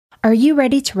Are you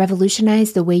ready to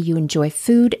revolutionize the way you enjoy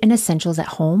food and essentials at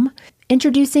home?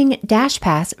 Introducing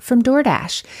DashPass from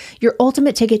DoorDash, your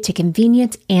ultimate ticket to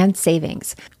convenience and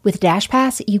savings. With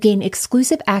DashPass, you gain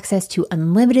exclusive access to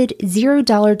unlimited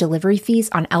 $0 delivery fees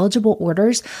on eligible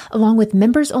orders, along with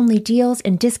members-only deals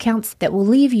and discounts that will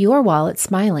leave your wallet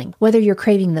smiling. Whether you're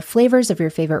craving the flavors of your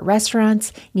favorite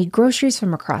restaurants, need groceries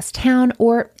from across town,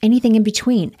 or anything in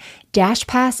between,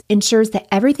 DashPass ensures that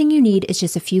everything you need is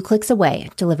just a few clicks away,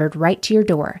 delivered right to your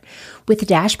door. With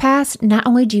DashPass, not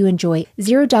only do you enjoy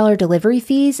 $0 delivery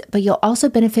fees, but you'll also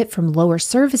benefit from lower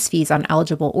service fees on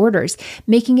eligible orders,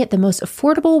 making it the most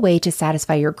affordable way to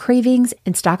satisfy your cravings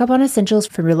and stock up on essentials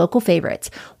from your local favorites.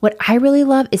 What I really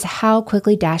love is how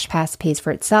quickly DashPass pays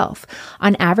for itself.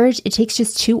 On average, it takes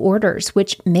just 2 orders,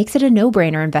 which makes it a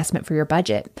no-brainer investment for your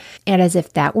budget. And as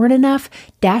if that weren't enough,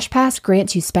 DashPass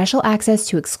grants you special access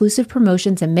to exclusive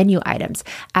promotions and menu items,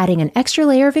 adding an extra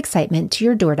layer of excitement to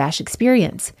your DoorDash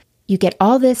experience. You get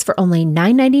all this for only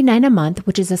 $9.99 a month,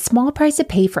 which is a small price to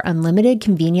pay for unlimited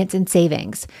convenience and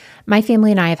savings. My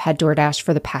family and I have had DoorDash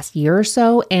for the past year or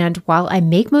so, and while I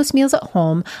make most meals at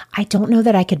home, I don't know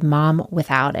that I could mom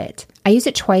without it. I used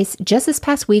it twice just this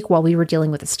past week while we were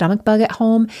dealing with a stomach bug at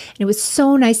home, and it was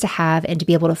so nice to have and to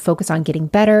be able to focus on getting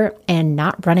better and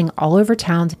not running all over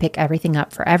town to pick everything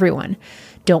up for everyone.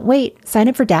 Don't wait. Sign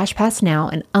up for DashPass now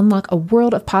and unlock a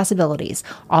world of possibilities,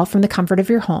 all from the comfort of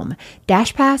your home.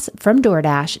 DashPass from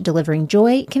DoorDash, delivering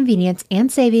joy, convenience,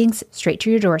 and savings straight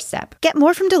to your doorstep. Get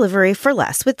more from delivery for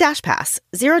less with DashPass.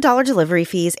 $0 delivery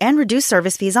fees and reduced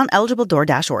service fees on eligible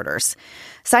DoorDash orders.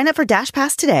 Sign up for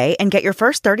DashPass today and get your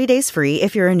first 30 days free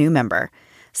if you're a new member.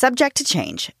 Subject to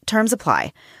change. Terms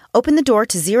apply. Open the door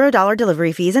to $0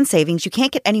 delivery fees and savings you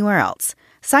can't get anywhere else.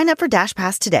 Sign up for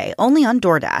DashPass today, only on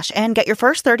DoorDash, and get your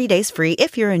first 30 days free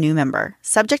if you're a new member.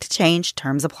 Subject to change.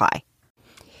 Terms apply.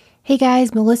 Hey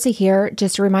guys, Melissa here.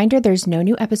 Just a reminder, there's no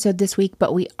new episode this week,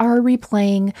 but we are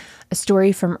replaying a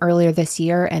story from earlier this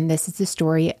year, and this is the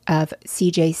story of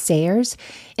CJ Sayers.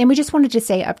 And we just wanted to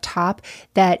say up top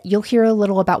that you'll hear a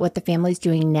little about what the family's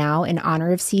doing now in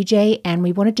honor of CJ, and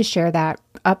we wanted to share that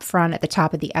up front at the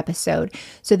top of the episode.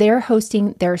 So they're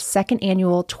hosting their second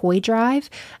annual toy drive,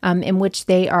 in which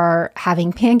they are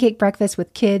having pancake breakfast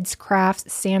with kids,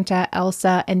 crafts, Santa,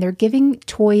 Elsa, and they're giving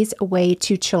toys away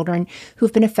to children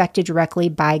who've been affected directly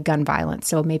by gun violence.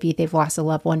 So maybe they've lost a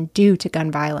loved one due to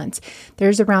gun violence.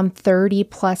 There's around 30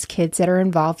 plus kids that are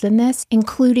involved in this,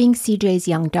 including CJ's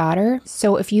young daughter.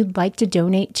 So if you'd like to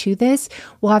donate to this,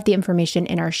 we'll have the information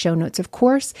in our show notes, of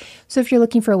course. So if you're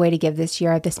looking for a way to give this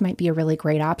year, this might be a really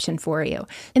great option for you.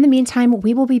 In the meantime,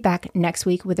 we will be back next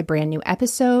week with a brand new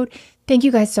episode. Thank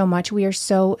you guys so much. We are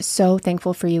so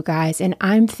thankful for you guys. And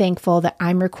I'm thankful that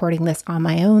I'm recording this on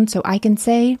my own so I can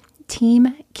say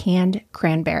Team Canned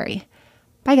Cranberry.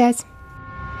 Bye, guys.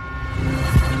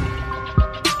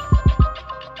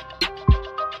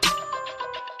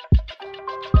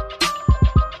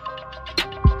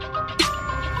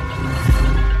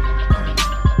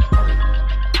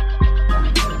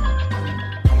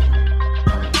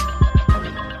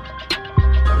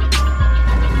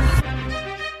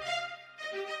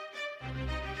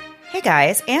 Hey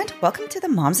guys, and welcome to the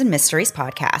Moms and Mysteries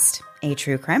podcast, a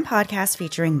true crime podcast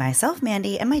featuring myself,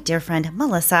 Mandy, and my dear friend,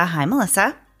 Melissa. Hi,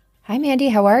 Melissa. Hi, Mandy.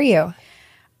 How are you?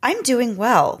 I'm doing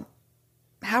well.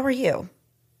 How are you?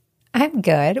 I'm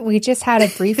good. We just had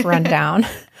a brief rundown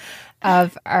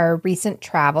of our recent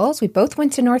travels. We both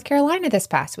went to North Carolina this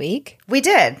past week. We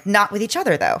did. Not with each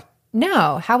other, though.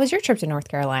 No. How was your trip to North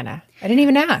Carolina? I didn't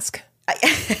even ask.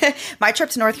 My trip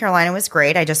to North Carolina was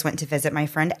great. I just went to visit my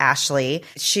friend Ashley.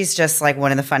 She's just like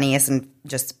one of the funniest and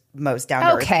just most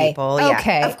down-to-earth people.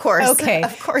 Okay. Yeah, of course. Okay.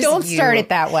 Of course. Don't start it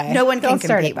that way. No one can Don't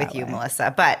start compete it that with you, way.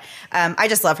 Melissa. But I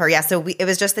just love her. Yeah, so it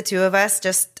was just the two of us,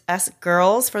 just us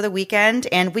girls for the weekend.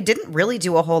 And we didn't really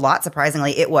do a whole lot,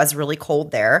 surprisingly. It was really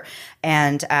cold there.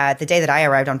 And the day that I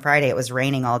arrived on Friday, it was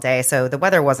raining all day. So the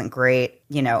weather wasn't great,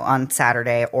 on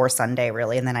Saturday or Sunday,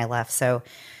 really. And then I left. So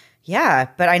yeah,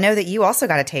 but I know that you also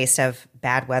got a taste of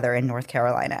bad weather in North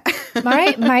Carolina.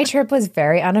 My trip was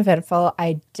very uneventful.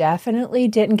 I definitely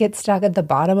didn't get stuck at the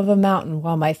bottom of a mountain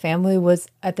while my family was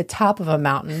at the top of a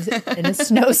mountain in a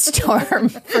snowstorm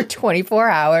for 24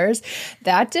 hours.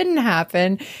 That didn't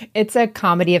happen. It's a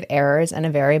comedy of errors and a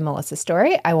very Melissa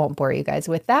story. I won't bore you guys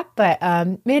with that, but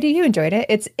Mandy, you enjoyed it.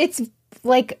 It's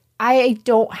like I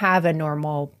don't have a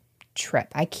normal trip.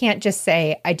 I can't just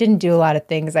say I didn't do a lot of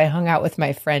things. I hung out with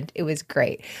my friend. It was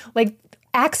great. Like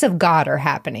acts of God are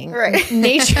happening. Right.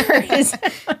 Nature is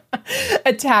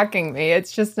attacking me.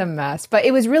 It's just a mess. But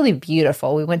it was really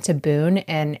beautiful. We went to Boone,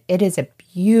 and it is a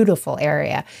beautiful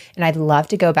area. And I'd love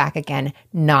to go back again,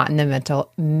 not in the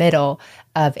middle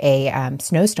of a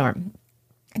snowstorm.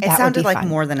 It sounded like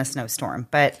more than a snowstorm,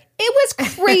 but it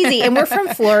was crazy. And we're from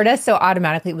Florida, so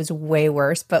automatically it was way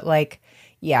worse. But like,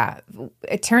 yeah,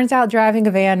 it turns out driving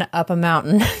a van up a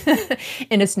mountain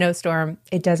in a snowstorm,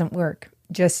 it doesn't work.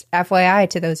 Just FYI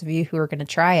to those of you who are going to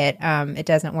try it, it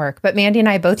doesn't work. But Mandy and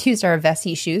I both used our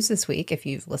Vessi shoes this week, if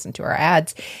you've listened to our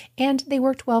ads, and they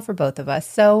worked well for both of us.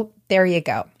 So there you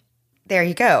go. There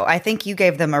you go. I think you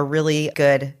gave them a really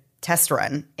good test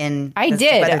run in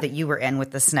the weather that you were in with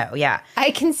the snow. Yeah.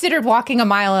 I considered walking 1.5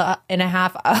 miles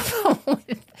up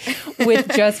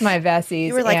with just my Vessis.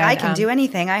 You were like, I can do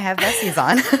anything. I have Vessis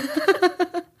on.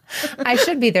 I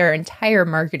should be their entire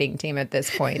marketing team at this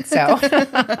point. So,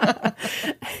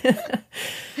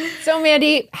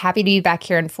 Mandy, happy to be back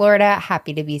here in Florida.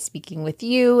 Happy to be speaking with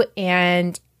you.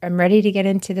 And I'm ready to get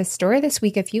into the story this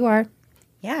week if you are.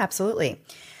 Yeah, absolutely.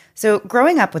 So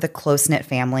growing up with a close-knit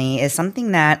family is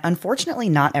something that, unfortunately,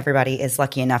 not everybody is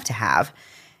lucky enough to have.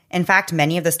 In fact,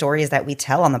 many of the stories that we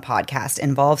tell on the podcast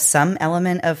involve some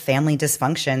element of family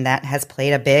dysfunction that has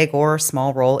played a big or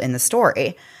small role in the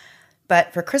story.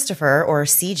 But for Christopher, or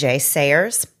CJ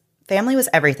Sayers, family was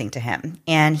everything to him,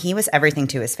 and he was everything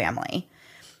to his family.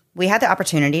 We had the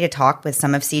opportunity to talk with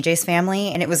some of CJ's family,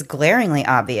 and it was glaringly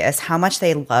obvious how much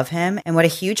they love him and what a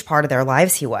huge part of their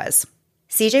lives he was.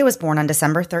 CJ was born on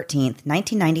December 13th,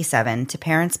 1997, to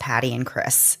parents Patty and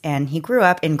Chris, and he grew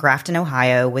up in Grafton,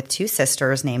 Ohio, with two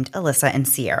sisters named Alyssa and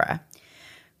Sierra.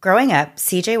 Growing up,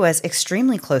 CJ was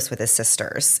extremely close with his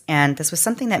sisters, and this was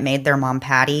something that made their mom,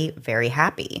 Patty, very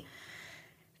happy.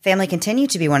 Family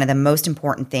continued to be one of the most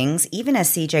important things, even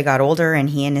as CJ got older and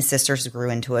he and his sisters grew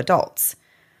into adults.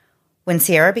 When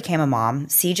Sierra became a mom,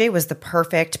 CJ was the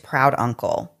perfect, proud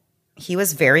uncle. He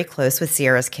was very close with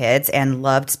Sierra's kids and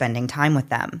loved spending time with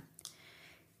them.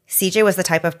 CJ was the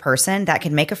type of person that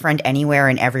could make a friend anywhere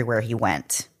and everywhere he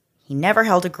went. He never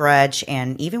held a grudge,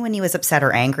 and even when he was upset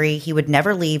or angry, he would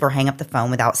never leave or hang up the phone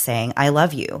without saying, "I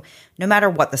love you," no matter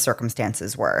what the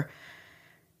circumstances were.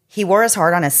 He wore his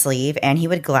heart on his sleeve, and he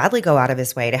would gladly go out of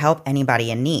his way to help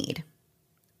anybody in need.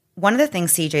 One of the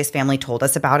things CJ's family told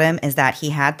us about him is that he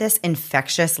had this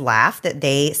infectious laugh that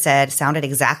they said sounded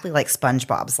exactly like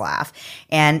SpongeBob's laugh.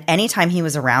 And anytime he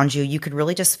was around you, you could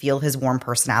really just feel his warm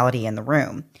personality in the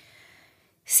room.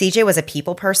 CJ was a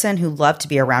people person who loved to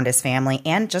be around his family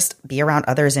and just be around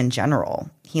others in general.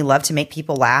 He loved to make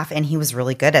people laugh, and he was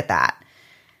really good at that.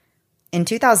 In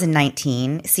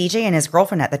 2019, CJ and his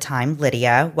girlfriend at the time,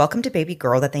 Lydia, welcomed a baby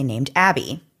girl that they named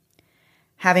Abby.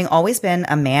 Having always been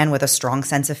a man with a strong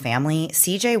sense of family,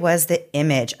 CJ was the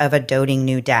image of a doting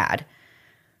new dad.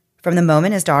 From the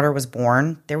moment his daughter was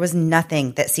born, there was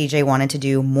nothing that CJ wanted to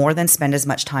do more than spend as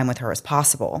much time with her as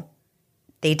possible.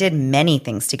 They did many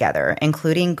things together,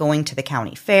 including going to the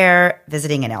county fair,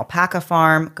 visiting an alpaca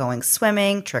farm, going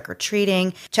swimming,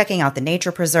 trick-or-treating, checking out the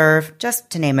nature preserve,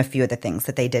 just to name a few of the things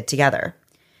that they did together.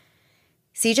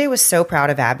 CJ was so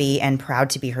proud of Abby and proud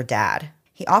to be her dad.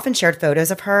 He often shared photos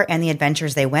of her and the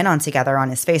adventures they went on together on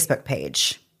his Facebook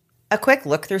page. A quick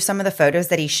look through some of the photos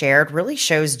that he shared really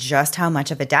shows just how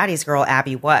much of a daddy's girl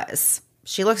Abby was.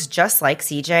 She looks just like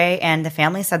CJ, and the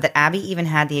family said that Abby even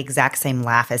had the exact same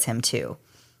laugh as him too.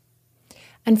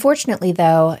 Unfortunately,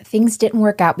 though, things didn't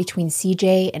work out between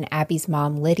CJ and Abby's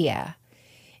mom, Lydia.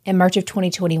 In March of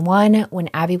 2021, when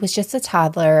Abby was just a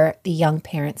toddler, the young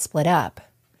parents split up.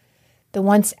 The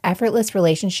once effortless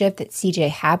relationship that CJ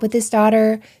had with his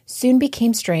daughter soon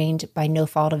became strained by no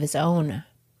fault of his own.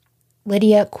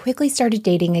 Lydia quickly started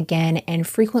dating again and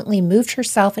frequently moved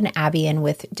herself and Abby in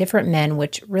with different men,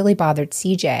 which really bothered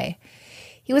CJ.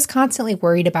 He was constantly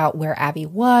worried about where Abby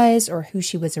was or who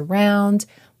she was around,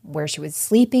 where she was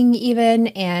sleeping even,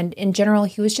 and in general,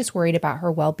 he was just worried about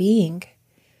her well-being.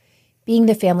 Being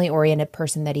the family-oriented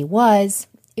person that he was,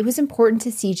 it was important to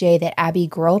CJ that Abby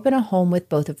grow up in a home with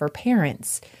both of her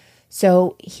parents.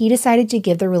 So he decided to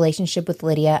give the relationship with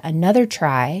Lydia another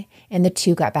try, and the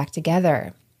two got back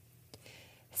together.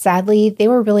 Sadly, they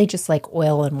were really just like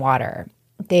oil and water.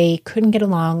 They couldn't get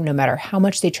along no matter how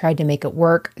much they tried to make it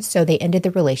work, so they ended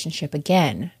the relationship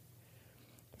again.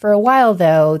 For a while,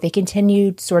 though, they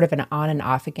continued sort of an on and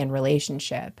off again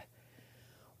relationship.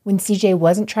 When CJ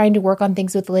wasn't trying to work on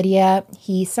things with Lydia,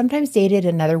 he sometimes dated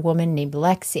another woman named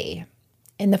Lexi.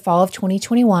 In the fall of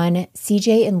 2021,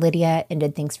 CJ and Lydia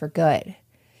ended things for good.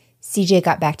 CJ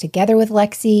got back together with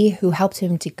Lexi, who helped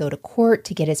him to go to court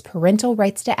to get his parental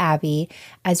rights to Abby,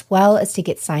 as well as to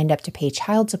get signed up to pay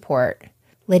child support.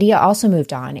 Lydia also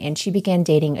moved on, and she began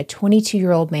dating a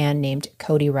 22-year-old man named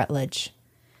Cody Rutledge.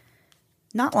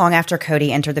 Not long after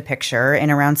Cody entered the picture,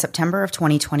 in around September of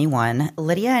 2021,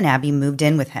 Lydia and Abby moved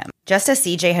in with him. Just as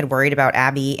CJ had worried about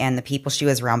Abby and the people she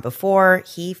was around before,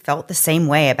 he felt the same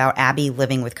way about Abby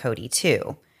living with Cody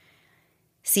too.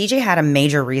 CJ had a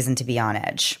major reason to be on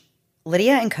edge.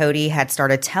 Lydia and Cody had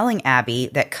started telling Abby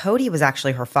that Cody was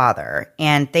actually her father,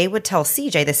 and they would tell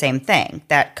CJ the same thing,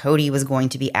 that Cody was going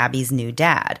to be Abby's new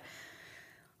dad.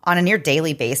 On a near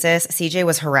daily basis, CJ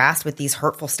was harassed with these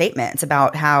hurtful statements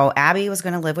about how Abby was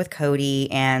going to live with Cody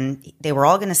and they were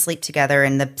all going to sleep together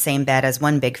in the same bed as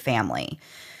one big family.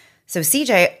 So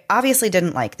CJ obviously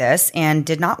didn't like this and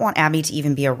did not want Abby to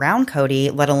even be around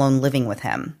Cody, let alone living with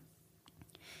him.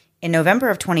 In November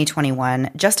of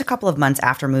 2021, just a couple of months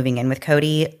after moving in with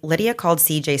Cody, Lydia called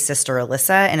CJ's sister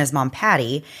Alyssa and his mom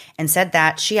Patty and said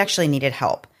that she actually needed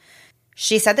help.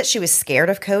 She said that she was scared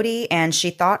of Cody and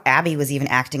she thought Abby was even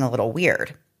acting a little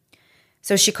weird.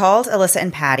 So she called Alyssa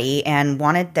and Patty and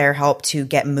wanted their help to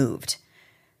get moved.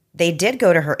 They did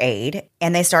go to her aid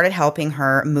and they started helping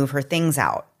her move her things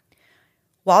out.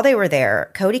 While they were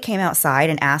there, Cody came outside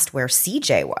and asked where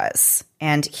CJ was.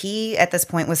 And he, at this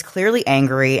point, was clearly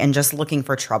angry and just looking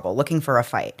for trouble, looking for a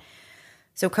fight.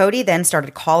 So Cody then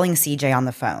started calling CJ on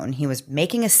the phone. He was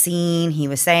making a scene. He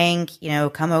was saying,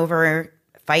 come over,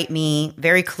 fight me,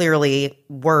 very clearly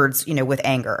words, with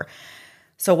anger.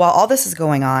 So while all this is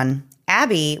going on,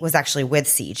 Abby was actually with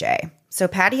CJ. So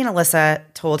Patty and Alyssa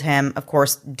told him, of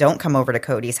course, don't come over to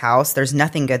Cody's house. There's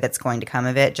nothing good that's going to come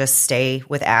of it. Just stay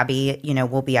with Abby.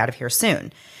 We'll be out of here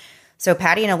soon. So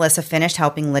Patty and Alyssa finished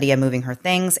helping Lydia moving her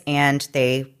things, and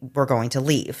they were going to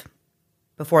leave.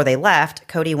 Before they left,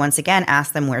 Cody once again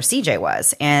asked them where CJ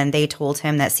was, and they told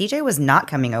him that CJ was not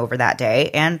coming over that day,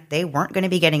 and they weren't going to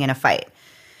be getting in a fight.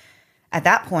 At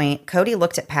that point, Cody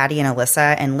looked at Patty and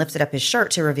Alyssa and lifted up his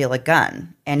shirt to reveal a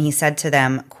gun, and he said to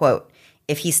them, quote,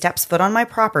 "If he steps foot on my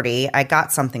property, I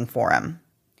got something for him."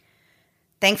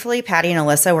 Thankfully, Patty and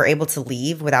Alyssa were able to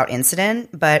leave without incident,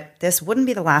 but this wouldn't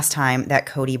be the last time that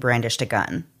Cody brandished a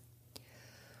gun.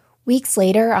 Weeks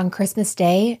later, on Christmas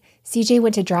Day, CJ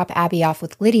went to drop Abby off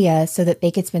with Lydia so that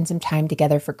they could spend some time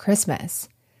together for Christmas.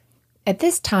 At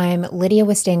this time, Lydia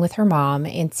was staying with her mom,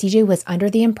 and CJ was under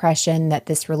the impression that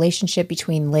this relationship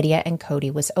between Lydia and Cody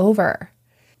was over.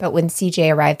 But when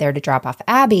CJ arrived there to drop off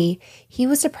Abby, he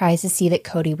was surprised to see that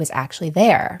Cody was actually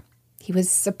there. He was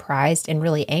surprised and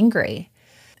really angry.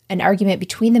 An argument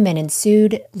between the men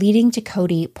ensued, leading to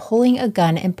Cody pulling a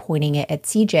gun and pointing it at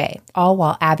CJ, all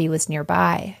while Abby was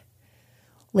nearby.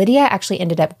 Lydia actually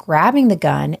ended up grabbing the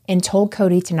gun and told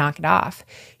Cody to knock it off.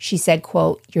 She said,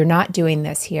 quote, "You're not doing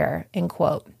this here," end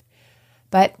quote.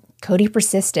 But Cody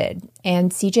persisted,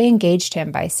 and CJ engaged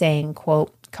him by saying,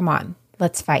 quote, "Come on,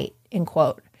 let's fight," end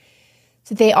quote.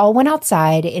 So they all went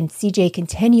outside, and CJ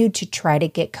continued to try to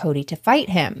get Cody to fight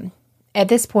him. At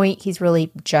this point, he's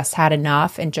really just had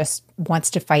enough and just wants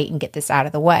to fight and get this out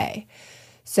of the way.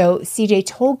 So CJ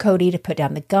told Cody to put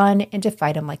down the gun and to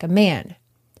fight him like a man.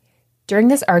 During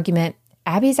this argument,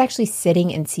 Abby's actually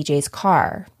sitting in CJ's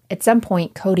car. At some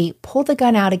point, Cody pulled the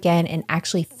gun out again and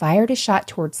actually fired a shot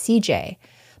towards CJ,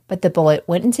 but the bullet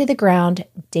went into the ground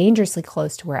dangerously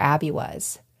close to where Abby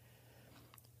was.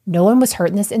 No one was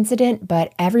hurt in this incident,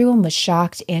 but everyone was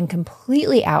shocked and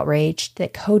completely outraged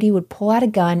that Cody would pull out a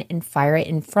gun and fire it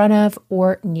in front of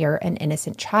or near an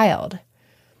innocent child.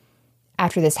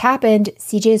 After this happened,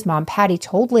 CJ's mom, Patty,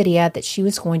 told Lydia that she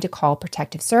was going to call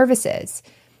protective services.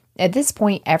 At this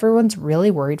point, everyone's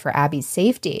really worried for Abby's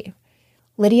safety.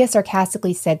 Lydia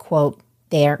sarcastically said, quote,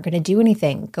 "They aren't going to do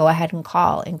anything. Go ahead and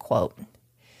call," end quote.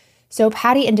 So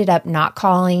Patty ended up not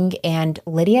calling, and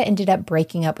Lydia ended up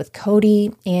breaking up with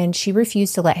Cody, and she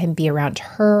refused to let him be around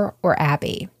her or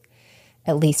Abby,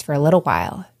 at least for a little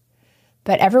while.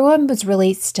 But everyone was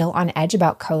really still on edge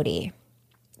about Cody.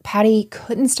 Patty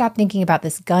couldn't stop thinking about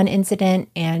this gun incident,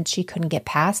 and she couldn't get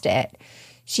past it.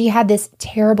 She had this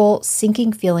terrible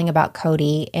sinking feeling about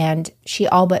Cody, and she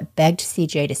all but begged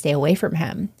CJ to stay away from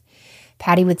him.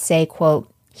 Patty would say,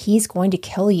 quote, "He's going to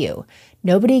kill you.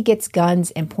 Nobody gets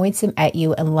guns and points them at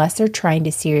you unless they're trying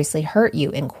to seriously hurt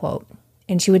you," end quote.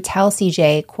 And she would tell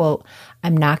CJ, quote,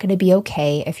 "I'm not going to be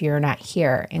okay if you're not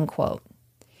here," end quote.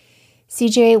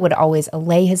 CJ would always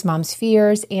allay his mom's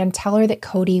fears and tell her that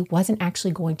Cody wasn't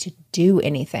actually going to do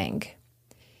anything.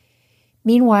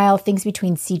 Meanwhile, things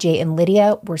between CJ and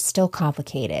Lydia were still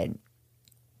complicated.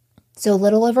 So a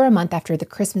little over a month after the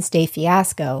Christmas Day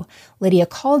fiasco, Lydia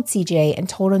called CJ and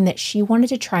told him that she wanted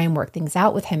to try and work things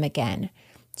out with him again.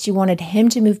 She wanted him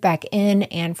to move back in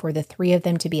and for the three of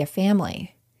them to be a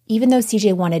family. Even though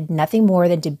CJ wanted nothing more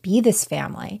than to be this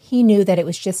family, he knew that it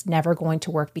was just never going to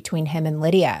work between him and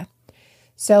Lydia.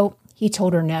 So he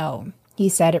told her no. He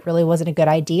said it really wasn't a good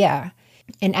idea.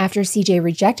 And after CJ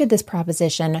rejected this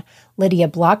proposition, Lydia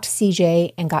blocked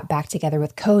CJ and got back together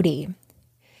with Cody.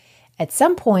 At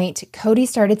some point, Cody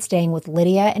started staying with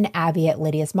Lydia and Abby at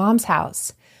Lydia's mom's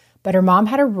house. But her mom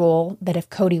had a rule that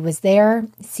if Cody was there,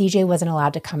 CJ wasn't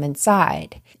allowed to come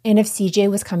inside. And if CJ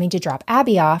was coming to drop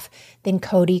Abby off, then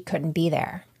Cody couldn't be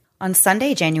there. On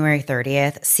Sunday, January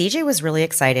 30th, CJ was really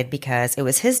excited because it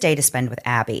was his day to spend with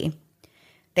Abby.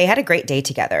 They had a great day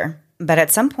together. But at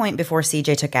some point before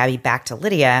CJ took Abby back to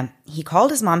Lydia, he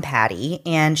called his mom, Patty,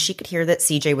 and she could hear that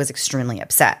CJ was extremely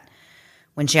upset.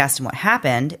 When she asked him what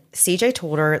happened, CJ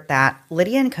told her that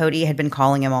Lydia and Cody had been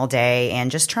calling him all day and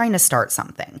just trying to start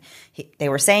something. They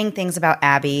were saying things about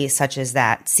Abby, such as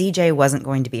that CJ wasn't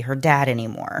going to be her dad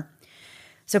anymore.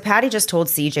 So Patty just told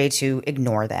CJ to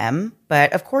ignore them,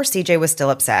 but of course CJ was still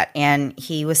upset, and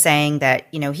he was saying that,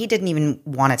 he didn't even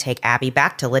want to take Abby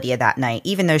back to Lydia that night,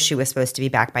 even though she was supposed to be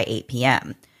back by 8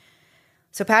 p.m.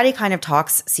 So Patty kind of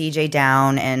talks CJ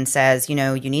down and says, you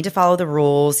need to follow the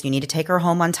rules. You need to take her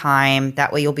home on time.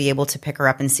 That way you'll be able to pick her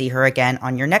up and see her again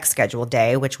on your next scheduled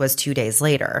day, which was 2 days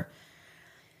later.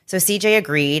 So CJ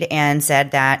agreed and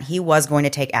said that he was going to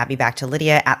take Abby back to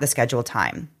Lydia at the scheduled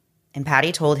time. And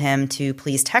Patty told him to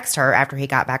please text her after he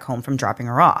got back home from dropping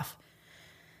her off.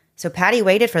 So Patty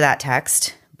waited for that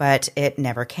text, but it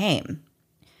never came.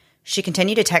 She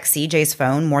continued to text CJ's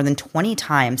phone more than 20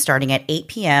 times starting at 8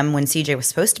 p.m. when CJ was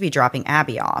supposed to be dropping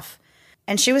Abby off.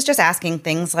 And she was just asking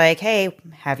things like, hey,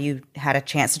 have you had a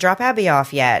chance to drop Abby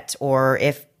off yet? Or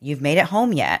if you've made it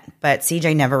home yet? But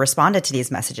CJ never responded to these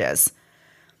messages.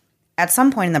 At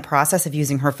some point in the process of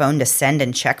using her phone to send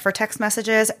and check for text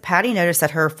messages, Patty noticed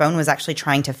that her phone was actually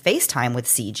trying to FaceTime with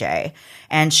CJ,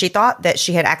 and she thought that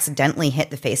she had accidentally hit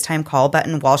the FaceTime call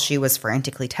button while she was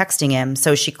frantically texting him,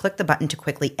 so she clicked the button to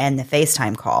quickly end the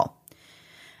FaceTime call.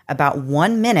 About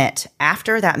 1 minute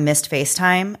after that missed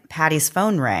FaceTime, Patty's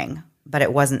phone rang, but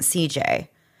it wasn't CJ.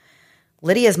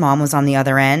 Lydia's mom was on the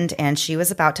other end, and she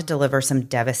was about to deliver some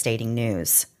devastating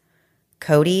news.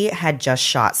 Cody had just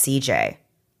shot CJ.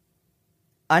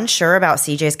 Unsure about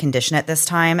CJ's condition at this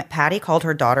time, Patty called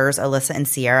her daughters Alyssa and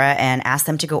Sierra and asked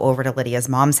them to go over to Lydia's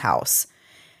mom's house.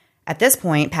 At this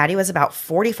point, Patty was about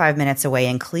 45 minutes away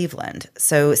in Cleveland,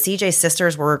 so CJ's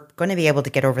sisters were going to be able to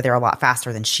get over there a lot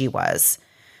faster than she was.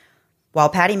 While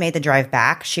Patty made the drive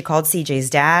back, she called CJ's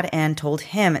dad and told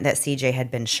him that CJ had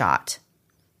been shot.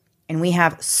 And we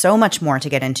have so much more to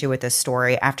get into with this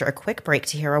story after a quick break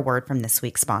to hear a word from this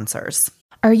week's sponsors.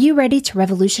 Are you ready to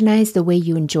revolutionize the way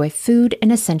you enjoy food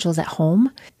and essentials at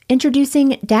home?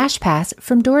 Introducing DashPass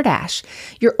from DoorDash,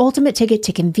 your ultimate ticket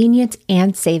to convenience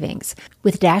and savings.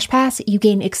 With DashPass, you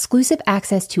gain exclusive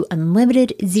access to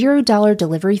unlimited $0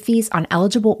 delivery fees on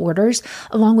eligible orders,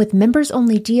 along with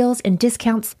members-only deals and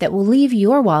discounts that will leave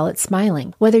your wallet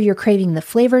smiling. Whether you're craving the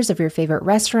flavors of your favorite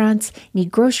restaurants, need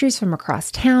groceries from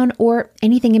across town, or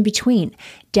anything in between,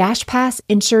 DashPass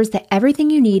ensures that everything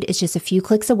you need is just a few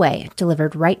clicks away,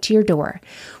 delivered right to your door.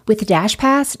 With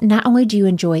DashPass, not only do you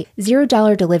enjoy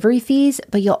 $0 delivery fees,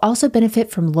 but you'll also benefit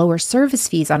from lower service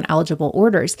fees on eligible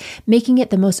orders, making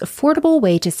it the most affordable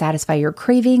way to satisfy your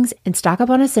cravings and stock up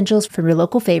on essentials from your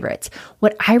local favorites.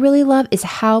 What I really love is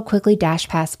how quickly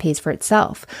DashPass pays for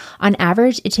itself. On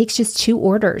average, it takes just 2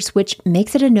 orders, which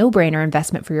makes it a no-brainer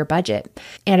investment for your budget.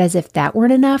 And as if that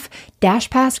weren't enough,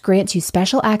 DashPass grants you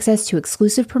special access to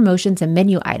exclusive promotions and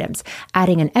menu items,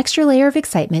 adding an extra layer of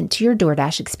excitement to your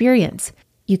DoorDash experience.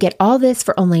 You get all this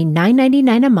for only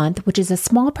 $9.99 a month, which is a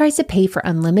small price to pay for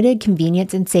unlimited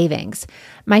convenience and savings.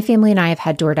 My family and I have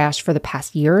had DoorDash for the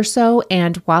past year or so,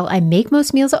 and while I make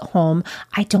most meals at home,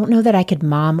 I don't know that I could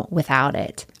mom without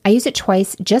it. I used it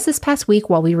twice just this past week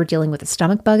while we were dealing with a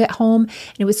stomach bug at home,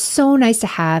 and it was so nice to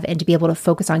have and to be able to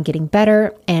focus on getting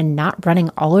better and not running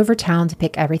all over town to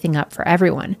pick everything up for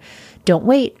everyone. Don't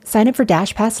wait. Sign up for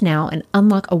DashPass now and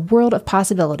unlock a world of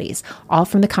possibilities, all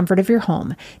from the comfort of your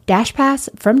home. DashPass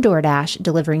from DoorDash,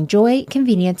 delivering joy,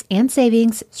 convenience, and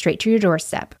savings straight to your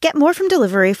doorstep. Get more from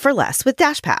delivery for less with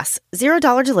DashPass.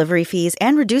 $0 delivery fees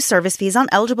and reduced service fees on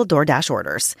eligible DoorDash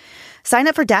orders. Sign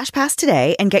up for DashPass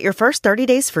today and get your first 30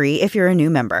 days free if you're a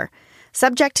new member.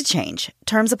 Subject to change.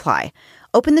 Terms apply.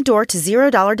 Open the door to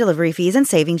 $0 delivery fees and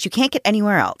savings you can't get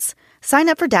anywhere else. Sign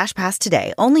up for DashPass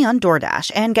today, only on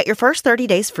DoorDash, and get your first 30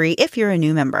 days free if you're a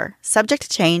new member. Subject to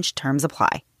change. Terms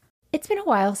apply. It's been a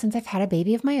while since I've had a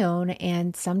baby of my own,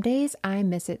 and some days I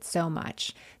miss it so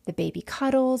much. The baby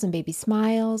cuddles and baby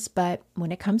smiles, but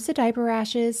when it comes to diaper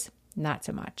rashes, Not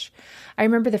so much. I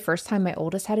remember the first time my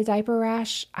oldest had a diaper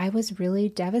rash, I was really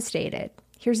devastated.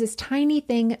 Here's this tiny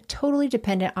thing totally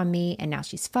dependent on me, and now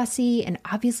she's fussy and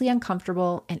obviously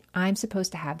uncomfortable, and I'm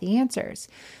supposed to have the answers.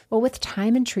 Well, with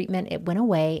time and treatment, it went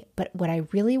away, but what I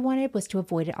really wanted was to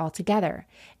avoid it altogether.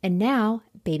 And now,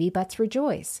 baby butts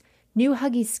rejoice. New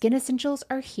Huggies Skin Essentials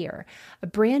are here, a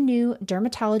brand new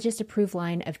dermatologist-approved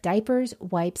line of diapers,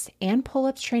 wipes, and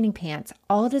pull-ups training pants,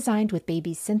 all designed with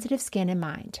baby's sensitive skin in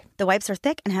mind. The wipes are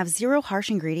thick and have zero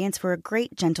harsh ingredients for a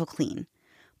great, gentle clean.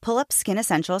 Pull-Up Skin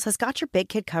Essentials has got your big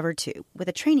kid covered too, with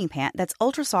a training pant that's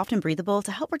ultra soft and breathable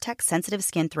to help protect sensitive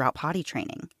skin throughout potty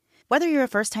training. Whether you're a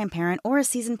first-time parent or a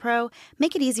seasoned pro,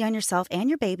 make it easy on yourself and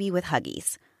your baby with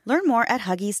Huggies. Learn more at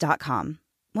Huggies.com.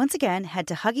 Once again, head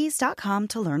to Huggies.com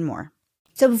to learn more.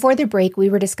 So before the break, we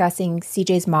were discussing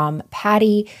CJ's mom,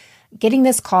 Patty, getting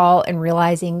this call and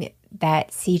realizing that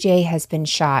CJ has been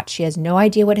shot. She has no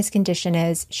idea what his condition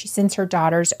is. She sends her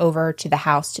daughters over to the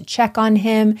house to check on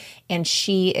him, and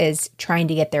she is trying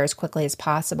to get there as quickly as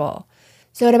possible.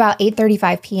 So at about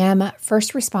 8:35 p.m.,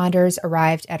 first responders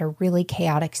arrived at a really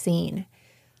chaotic scene.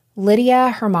 Lydia,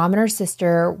 her mom, and her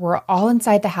sister were all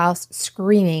inside the house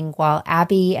screaming while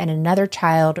Abby and another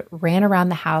child ran around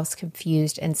the house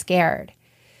confused and scared.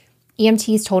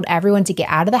 EMTs told everyone to get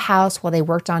out of the house while they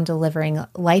worked on delivering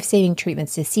life-saving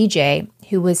treatments to CJ,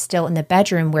 who was still in the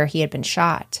bedroom where he had been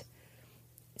shot.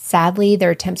 Sadly,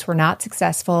 their attempts were not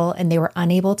successful, and they were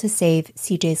unable to save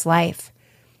CJ's life.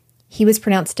 He was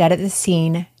pronounced dead at the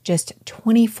scene, just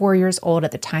 24 years old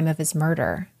at the time of his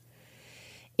murder.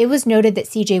 It was noted that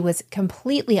CJ was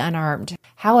completely unarmed.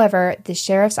 However, the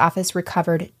sheriff's office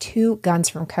recovered 2 guns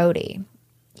from Cody.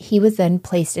 He was then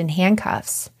placed in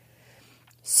handcuffs.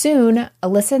 Soon,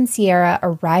 Alyssa and Sierra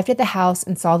arrived at the house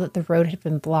and saw that the road had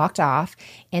been blocked off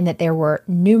and that there were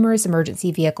numerous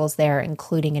emergency vehicles there,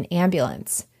 including an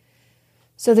ambulance.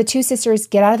 So the 2 sisters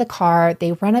get out of the car,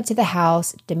 they run up to the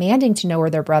house, demanding to know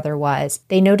where their brother was.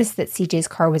 They noticed that CJ's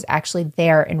car was actually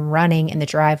there and running in the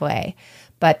driveway,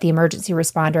 but the emergency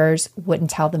responders wouldn't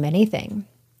tell them anything.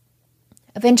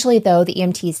 Eventually, though, the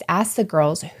EMTs asked the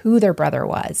girls who their brother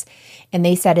was, and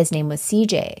they said his name was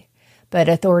CJ, but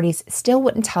authorities still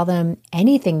wouldn't tell them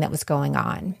anything that was going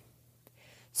on.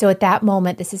 So at that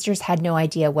moment, the sisters had no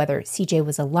idea whether CJ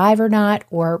was alive or not,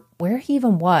 or where he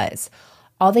even was.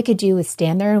 All they could do was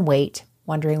stand there and wait,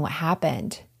 wondering what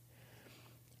happened.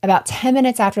 About 10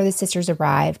 minutes after the sisters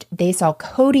arrived, they saw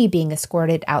Cody being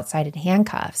escorted outside in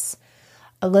handcuffs.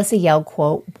 Alyssa yelled,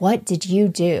 quote, "What did you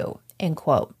do?" end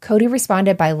quote. Cody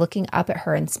responded by looking up at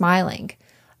her and smiling.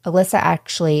 Alyssa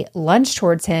actually lunged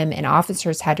towards him, and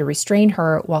officers had to restrain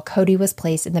her while Cody was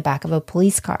placed in the back of a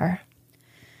police car.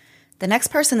 The next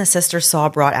person the sisters saw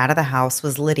brought out of the house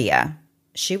was Lydia.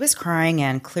 She was crying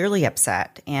and clearly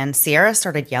upset, and Sierra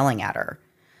started yelling at her.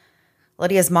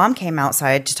 Lydia's mom came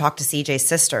outside to talk to CJ's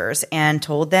sisters and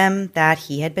told them that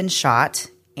he had been shot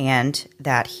and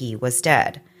that he was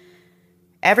dead.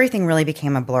 Everything really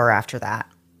became a blur after that.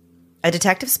 A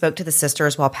detective spoke to the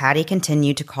sisters while Patty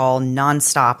continued to call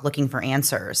nonstop looking for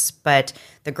answers, but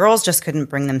the girls just couldn't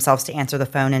bring themselves to answer the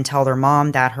phone and tell their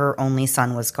mom that her only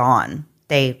son was gone.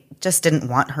 They just didn't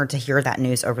want her to hear that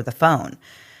news over the phone.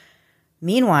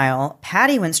 Meanwhile,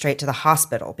 Patty went straight to the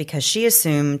hospital because she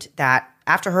assumed that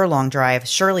after her long drive,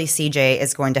 surely CJ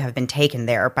is going to have been taken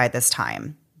there by this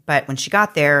time. But when she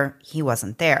got there, he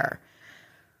wasn't there.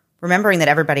 Remembering that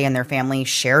everybody in their family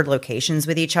shared locations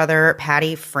with each other,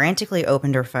 Patty frantically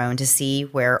opened her phone to see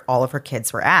where all of her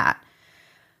kids were at.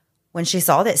 When she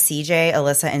saw that CJ,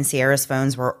 Alyssa, and Sierra's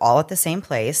phones were all at the same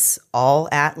place, all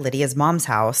at Lydia's mom's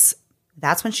house,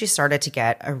 that's when she started to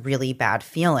get a really bad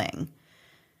feeling.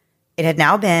 It had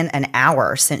now been an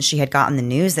hour since she had gotten the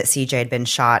news that CJ had been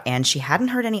shot, and she hadn't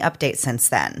heard any updates since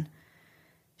then.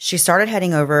 She started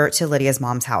heading over to Lydia's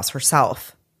mom's house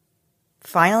herself.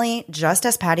 Finally, just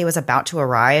as Patty was about to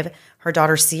arrive, her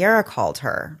daughter Sierra called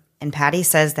her, and Patty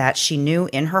says that she knew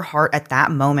in her heart at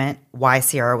that moment why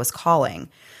Sierra was calling.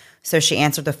 So she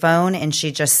answered the phone and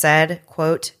she just said,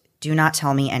 quote, "Do not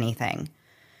tell me anything."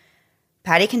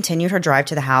 Patty continued her drive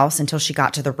to the house until she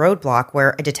got to the roadblock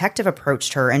where a detective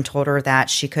approached her and told her that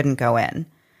she couldn't go in.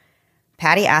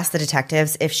 Patty asked the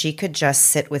detectives if she could just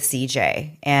sit with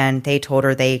CJ, and they told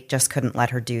her they just couldn't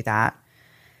let her do that.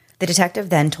 The detective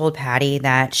then told Patty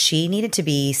that she needed to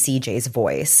be CJ's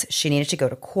voice. She needed to go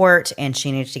to court, and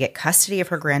she needed to get custody of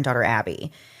her granddaughter,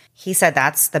 Abby. He said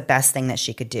that's the best thing that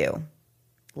she could do.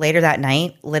 Later that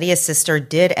night, Lydia's sister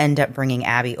did end up bringing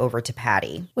Abby over to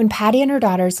Patty. When Patty and her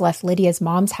daughters left Lydia's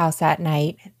mom's house that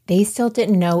night, they still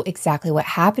didn't know exactly what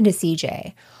happened to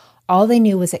CJ. All they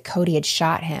knew was that Cody had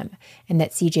shot him and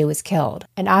that CJ was killed.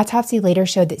 An autopsy later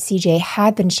showed that CJ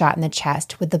had been shot in the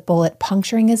chest, with the bullet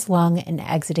puncturing his lung and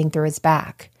exiting through his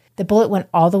back. The bullet went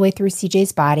all the way through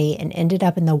CJ's body and ended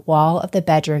up in the wall of the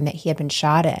bedroom that he had been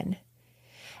shot in.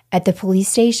 At the police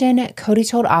station, Cody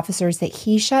told officers that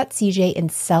he shot CJ in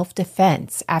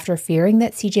self-defense after fearing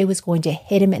that CJ was going to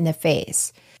hit him in the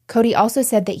face. Cody also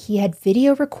said that he had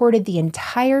video recorded the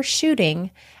entire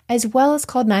shooting, as well as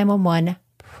called 911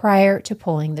 prior to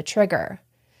pulling the trigger.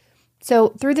 So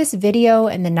through this video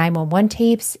and the 911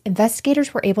 tapes,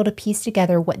 investigators were able to piece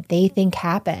together what they think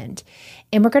happened.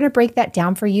 And we're going to break that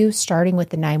down for you, starting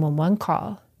with the 911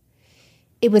 call.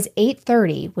 It was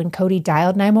 8:30 when Cody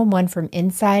dialed 911 from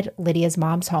inside Lydia's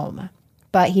mom's home,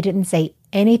 but he didn't say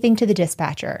anything to the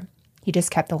dispatcher. He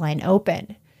just kept the line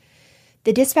open.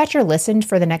 The dispatcher listened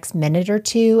for the next minute or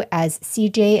two as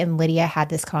CJ and Lydia had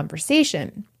this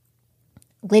conversation.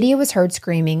 Lydia was heard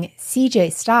screaming,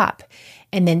 "CJ, stop."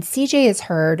 And then CJ is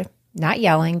heard, not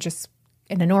yelling, just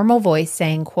in a normal voice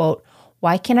saying, quote,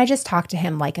 "Why can't I just talk to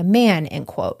him like a man?" end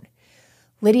quote.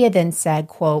 Lydia then said,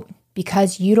 quote,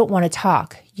 "Because you don't want to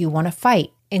talk, you want to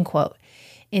fight," end quote.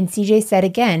 And CJ said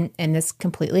again, in this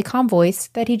completely calm voice,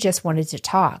 that he just wanted to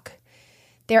talk.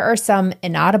 There are some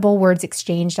inaudible words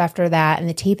exchanged after that, and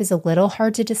the tape is a little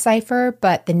hard to decipher,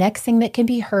 but the next thing that can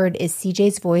be heard is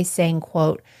CJ's voice saying,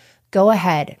 quote, "Go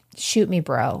ahead, shoot me,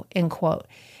 bro," end quote.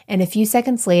 And a few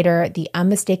seconds later, the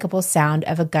unmistakable sound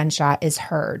of a gunshot is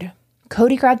heard.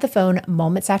 Cody grabbed the phone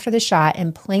moments after the shot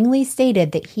and plainly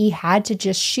stated that he had to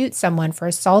just shoot someone for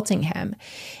assaulting him,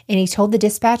 and he told the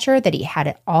dispatcher that he had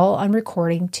it all on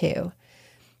recording too.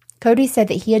 Cody said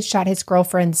that he had shot his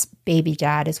girlfriend's baby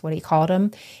dad, is what he called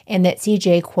him, and that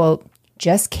CJ, quote,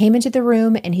 "just came into the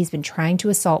room and he's been trying to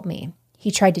assault me.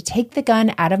 He tried to take the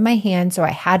gun out of my hand, so I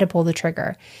had to pull the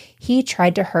trigger. He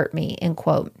tried to hurt me," end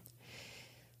quote.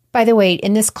 By the way,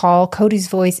 in this call, Cody's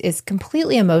voice is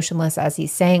completely emotionless as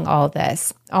he's saying all of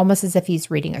this, almost as if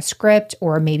he's reading a script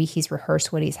or maybe he's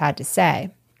rehearsed what he's had to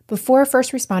say. Before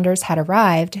first responders had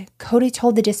arrived, Cody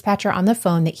told the dispatcher on the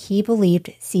phone that he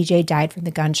believed CJ died from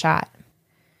the gunshot.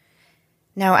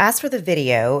 Now, as for the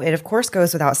video, it of course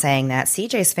goes without saying that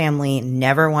CJ's family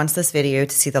never wants this video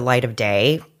to see the light of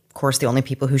day. Of course, the only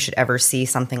people who should ever see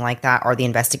something like that are the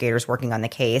investigators working on the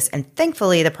case, and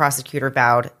thankfully the prosecutor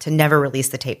vowed to never release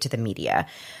the tape to the media.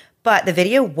 But the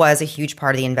video was a huge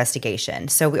part of the investigation,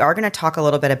 so we are going to talk a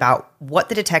little bit about what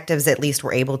the detectives at least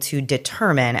were able to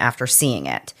determine after seeing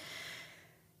it.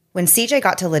 When CJ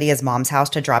got to Lydia's mom's house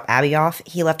to drop Abby off,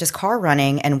 he left his car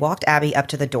running and walked Abby up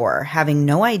to the door, having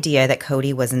no idea that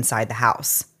Cody was inside the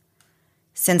house.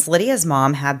 Since Lydia's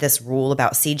mom had this rule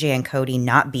about CJ and Cody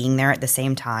not being there at the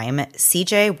same time,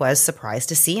 CJ was surprised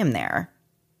to see him there.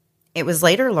 It was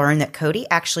later learned that Cody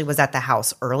actually was at the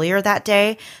house earlier that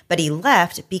day, but he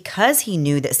left because he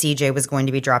knew that CJ was going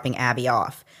to be dropping Abby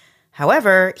off.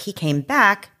 However, he came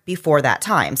back before that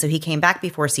time, so he came back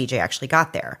before CJ actually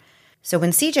got there. So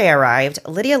when CJ arrived,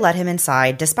 Lydia let him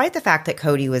inside despite the fact that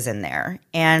Cody was in there,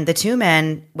 and the two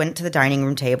men went to the dining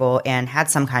room table and had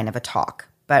some kind of a talk,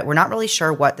 but we're not really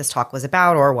sure what this talk was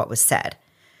about or what was said.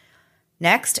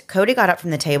 Next, Cody got up from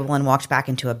the table and walked back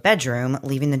into a bedroom,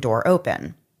 leaving the door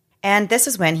open. And this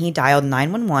is when he dialed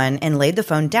 911 and laid the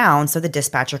phone down so the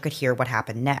dispatcher could hear what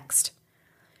happened next.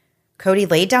 Cody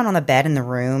laid down on the bed in the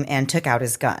room and took out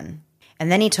his gun.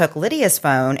 And then he took Lydia's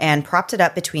phone and propped it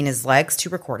up between his legs to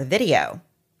record a video.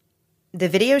 The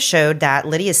video showed that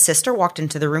Lydia's sister walked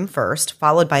into the room first,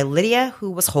 followed by Lydia,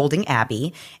 who was holding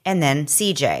Abby, and then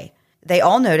CJ. They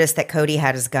all noticed that Cody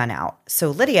had his gun out.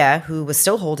 So Lydia, who was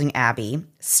still holding Abby,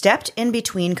 stepped in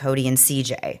between Cody and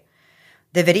CJ.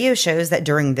 The video shows that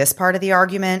during this part of the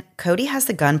argument, Cody has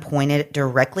the gun pointed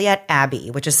directly at Abby,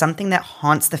 which is something that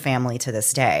haunts the family to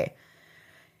this day.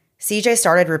 CJ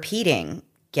started repeating,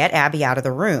 "Get Abby out of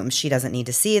the room. She doesn't need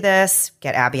to see this.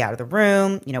 Get Abby out of the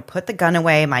room. Put the gun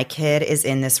away. My kid is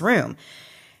in this room."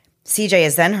 CJ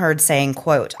is then heard saying,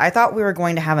 quote, "I thought we were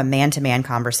going to have a man-to-man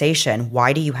conversation.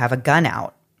 Why do you have a gun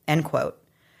out?" End quote.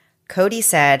 Cody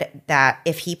said that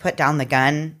if he put down the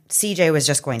gun, CJ was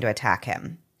just going to attack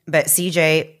him. But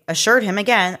CJ assured him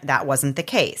again that wasn't the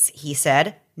case. He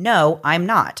said, "No, I'm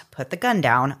not. Put the gun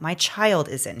down. My child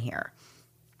is in here."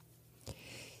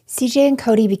 CJ and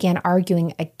Cody began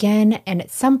arguing again, and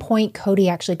at some point, Cody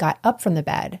actually got up from the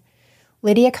bed.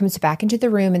 Lydia comes back into the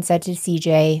room and said to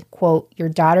CJ, quote, "Your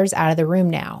daughter's out of the room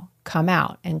now. Come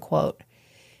out," end quote.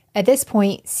 At this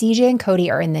point, CJ and Cody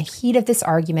are in the heat of this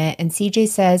argument, and CJ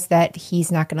says that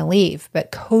he's not going to leave,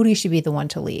 but Cody should be the one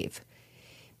to leave.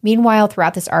 Meanwhile,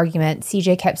 throughout this argument,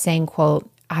 CJ kept saying, quote,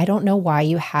 "I don't know why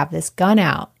you have this gun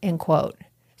out," end quote.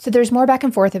 So there's more back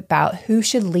and forth about who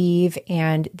should leave,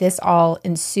 and this all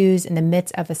ensues in the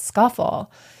midst of a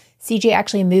scuffle. CJ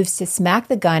actually moves to smack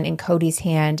the gun in Cody's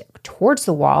hand towards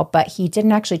the wall, but he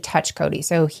didn't actually touch Cody,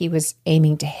 so he was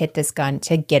aiming to hit this gun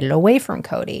to get it away from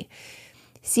Cody.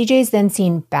 CJ is then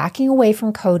seen backing away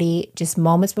from Cody just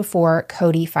moments before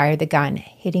Cody fired the gun,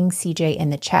 hitting CJ in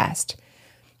the chest.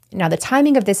 Now, the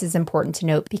timing of this is important to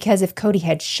note because if Cody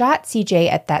had shot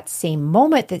CJ at that same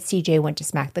moment that CJ went to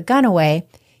smack the gun away,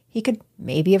 he could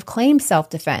maybe have claimed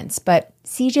self-defense, but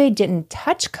CJ didn't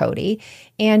touch Cody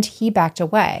and he backed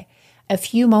away. A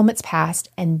few moments passed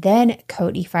and then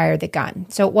Cody fired the gun.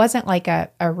 So it wasn't like a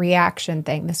reaction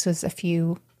thing. This was a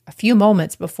few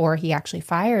moments before he actually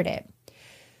fired it.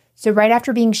 So right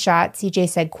after being shot, CJ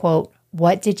said, quote,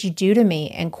 "What did you do to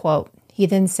me?" End quote. He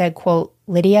then said, quote,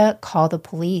 "Lydia, call the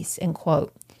police," end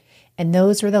quote. And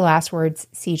those were the last words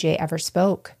CJ ever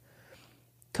spoke.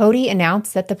 Cody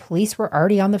announced that the police were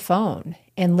already on the phone,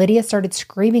 and Lydia started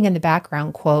screaming in the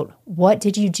background, quote, "What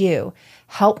did you do?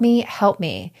 Help me,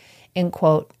 end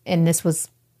quote. And this was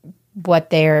what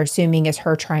they're assuming is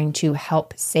her trying to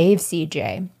help save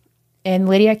CJ. And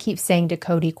Lydia keeps saying to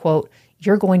Cody, quote,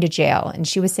 "You're going to jail." And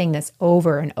she was saying this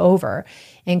over and over.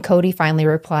 And Cody finally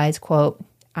replies, quote,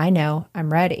 "I know,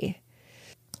 I'm ready."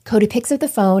 Cody picks up the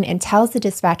phone and tells the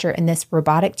dispatcher in this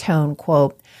robotic tone,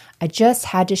 quote, "I just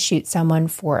had to shoot someone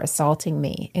for assaulting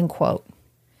me," end quote.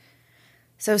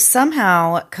 So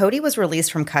somehow, Cody was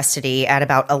released from custody at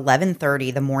about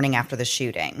 11:30 the morning after the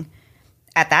shooting.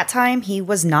 At that time, he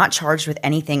was not charged with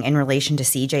anything in relation to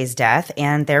CJ's death,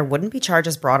 and there wouldn't be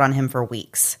charges brought on him for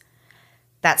weeks.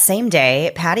 That same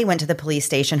day, Patty went to the police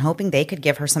station hoping they could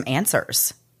give her some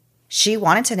answers. She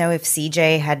wanted to know if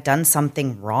CJ had done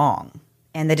something wrong,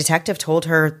 and the detective told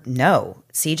her no,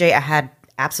 CJ had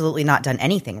absolutely not done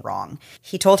anything wrong.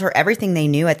 He told her everything they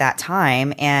knew at that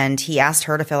time, and he asked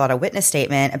her to fill out a witness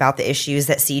statement about the issues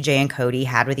that CJ and Cody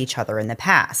had with each other in the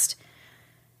past.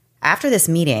 After this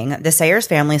meeting, the Sayers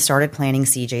family started planning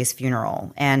CJ's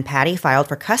funeral, and Patty filed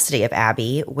for custody of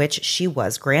Abby, which she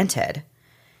was granted.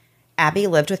 Abby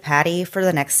lived with Patty for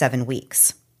the next 7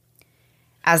 weeks.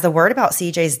 As the word about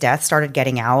CJ's death started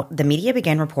getting out, the media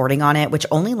began reporting on it, which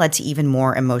only led to even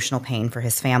more emotional pain for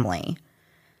his family.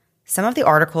 Some of the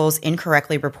articles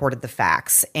incorrectly reported the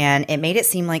facts, and it made it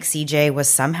seem like CJ was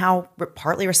somehow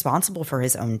partly responsible for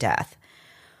his own death.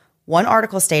 One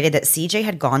article stated that CJ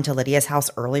had gone to Lydia's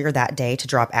house earlier that day to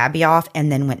drop Abby off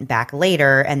and then went back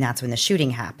later, and that's when the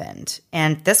shooting happened.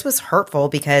 And this was hurtful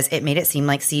because it made it seem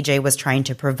like CJ was trying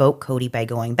to provoke Cody by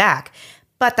going back.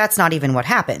 But that's not even what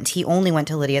happened. He only went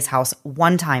to Lydia's house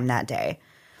one time that day.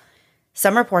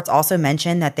 Some reports also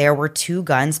mentioned that there were 2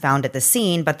 guns found at the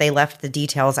scene, but they left the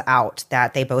details out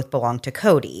that they both belonged to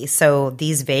Cody. So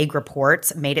these vague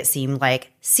reports made it seem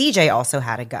like CJ also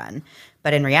had a gun.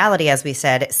 But in reality, as we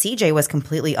said, CJ was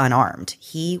completely unarmed.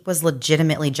 He was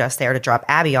legitimately just there to drop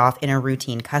Abby off in a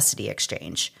routine custody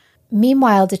exchange.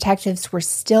 Meanwhile, detectives were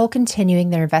still continuing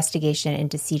their investigation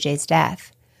into CJ's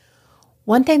death.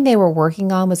 One thing they were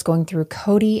working on was going through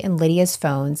Cody and Lydia's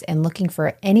phones and looking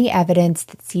for any evidence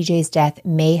that CJ's death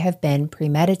may have been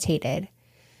premeditated.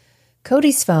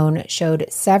 Cody's phone showed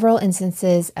several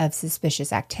instances of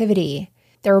suspicious activity.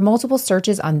 There were multiple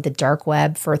searches on the dark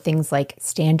web for things like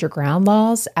stand your ground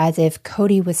laws, as if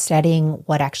Cody was studying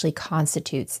what actually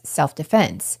constitutes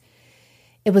self-defense.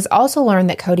 It was also learned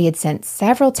that Cody had sent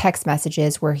several text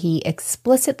messages where he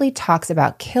explicitly talks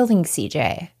about killing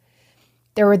CJ.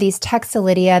 There were these texts to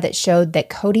Lydia that showed that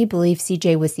Cody believed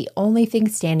CJ was the only thing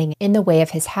standing in the way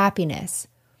of his happiness.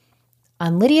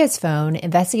 On Lydia's phone,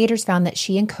 investigators found that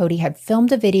she and Cody had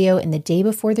filmed a video in the day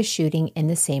before the shooting in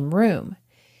the same room.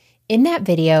 In that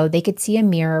video, they could see a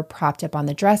mirror propped up on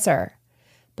the dresser.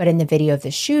 But in the video of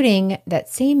the shooting, that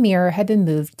same mirror had been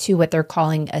moved to what they're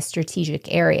calling a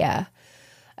strategic area.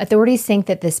 Authorities think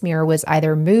that this mirror was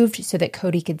either moved so that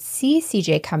Cody could see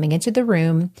CJ coming into the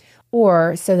room,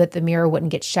 or so that the mirror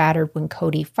wouldn't get shattered when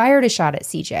Cody fired a shot at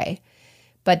CJ.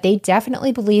 But they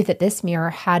definitely believe that this mirror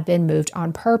had been moved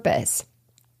on purpose.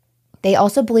 They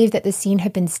also believe that the scene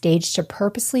had been staged to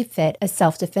purposely fit a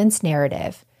self-defense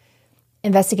narrative.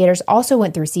 Investigators also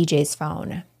went through CJ's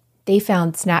phone. They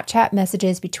found Snapchat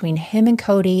messages between him and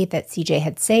Cody that CJ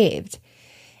had saved.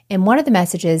 In one of the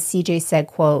messages, CJ said,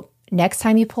 quote, "Next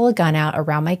time you pull a gun out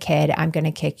around my kid, I'm going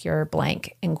to kick your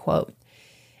blank," end quote.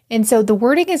 And so the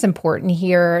wording is important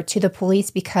here to the police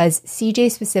because CJ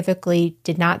specifically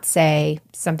did not say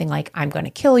something like, "I'm going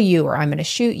to kill you" or "I'm going to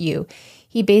shoot you."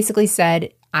 He basically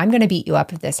said, "I'm going to beat you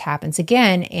up if this happens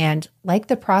again." And like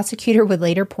the prosecutor would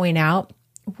later point out,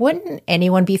 Wouldn't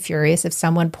anyone be furious if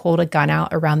someone pulled a gun out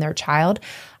around their child?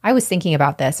 I was thinking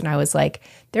about this and I was like,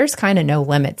 there's kind of no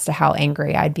limits to how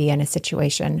angry I'd be in a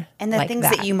situation and the like things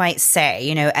that. that you might say,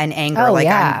 and anger.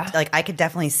 I could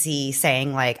definitely see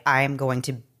saying like, I am going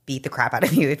to beat the crap out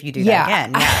of you if you do that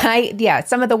again. Yeah.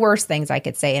 Some of the worst things I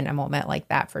could say in a moment like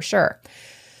that for sure.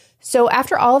 So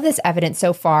after all of this evidence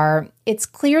so far, it's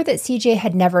clear that CJ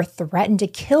had never threatened to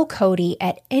kill Cody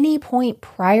at any point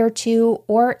prior to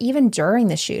or even during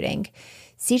the shooting.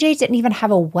 CJ didn't even have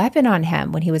a weapon on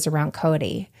him when he was around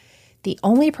Cody. The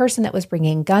only person that was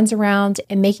bringing guns around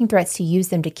and making threats to use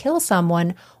them to kill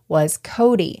someone was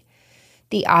Cody.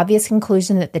 The obvious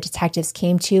conclusion that the detectives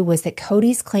came to was that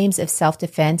Cody's claims of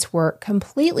self-defense were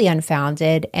completely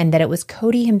unfounded and that it was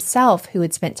Cody himself who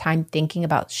had spent time thinking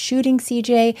about shooting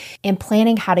CJ and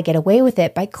planning how to get away with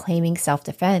it by claiming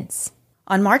self-defense.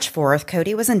 On March 4th,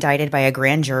 Cody was indicted by a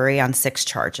grand jury on 6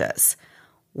 charges.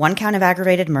 1 count of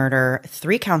aggravated murder,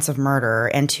 3 counts of murder,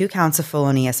 and 2 counts of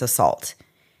felonious assault.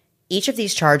 Each of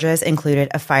these charges included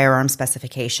a firearm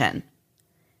specification.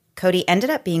 Cody ended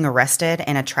up being arrested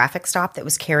in a traffic stop that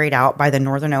was carried out by the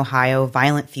Northern Ohio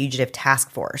Violent Fugitive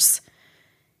Task Force.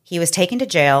 He was taken to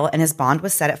jail and his bond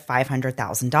was set at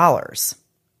 $500,000.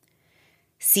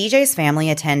 CJ's family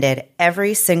attended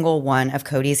every single one of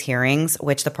Cody's hearings,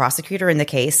 which the prosecutor in the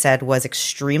case said was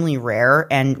extremely rare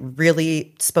and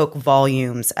really spoke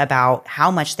volumes about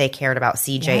how much they cared about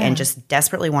CJ and just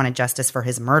desperately wanted justice for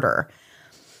his murder.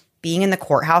 Being in the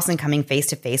courthouse and coming face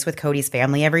to face with Cody's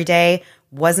family every day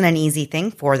wasn't an easy thing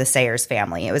for the Sayers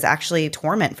family. It was actually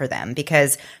torment for them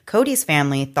because Cody's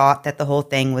family thought that the whole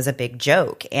thing was a big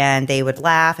joke and they would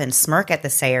laugh and smirk at the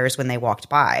Sayers when they walked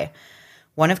by.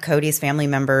 One of Cody's family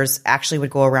members actually would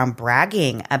go around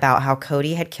bragging about how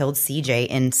Cody had killed CJ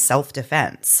in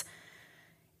self-defense.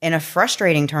 In a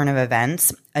frustrating turn of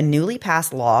events, a newly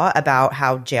passed law about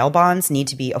how jail bonds need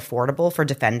to be affordable for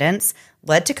defendants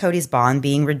led to Cody's bond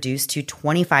being reduced to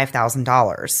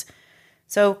 $25,000.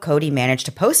 So Cody managed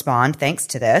to post bond thanks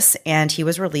to this, and he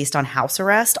was released on house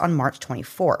arrest on March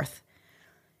 24th.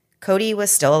 Cody was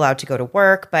still allowed to go to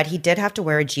work, but he did have to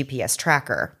wear a GPS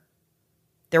tracker.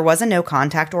 There was a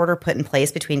no-contact order put in place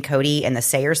between Cody and the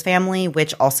Sayers family,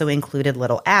 which also included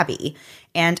little Abby.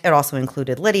 And it also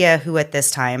included Lydia, who at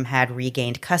this time had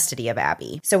regained custody of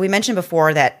Abby. So we mentioned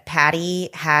before that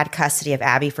Patty had custody of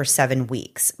Abby for 7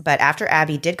 weeks. But after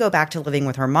Abby did go back to living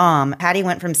with her mom, Patty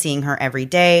went from seeing her every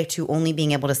day to only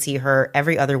being able to see her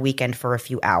every other weekend for a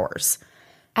few hours.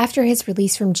 After his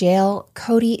release from jail,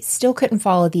 Cody still couldn't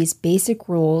follow these basic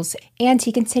rules, and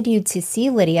he continued to see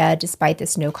Lydia despite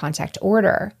this no-contact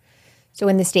order. So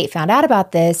when the state found out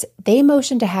about this, they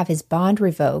motioned to have his bond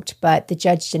revoked, but the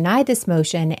judge denied this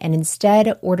motion and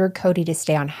instead ordered Cody to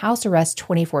stay on house arrest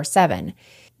 24/7,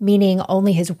 meaning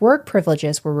only his work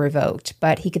privileges were revoked,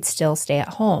 but he could still stay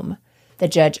at home. The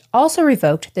judge also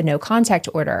revoked the no-contact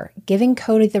order, giving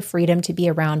Cody the freedom to be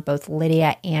around both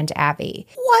Lydia and Abby.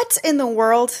 What in the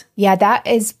world? Yeah, that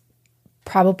is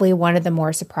probably one of the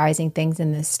more surprising things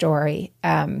in this story.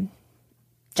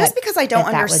 Just because I don't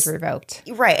understand. That was revoked.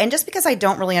 Right, and just because I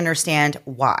don't really understand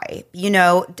why.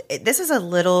 This is a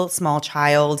little small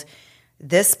child.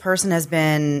 This person has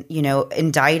been,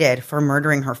 indicted for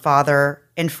murdering her father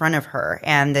in front of her.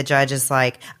 And the judge is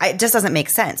like, it just doesn't make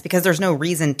sense because there's no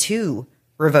reason to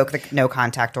revoke the no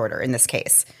contact order in this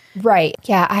case. Right.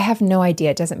 Yeah, I have no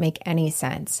idea. It doesn't make any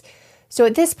sense. So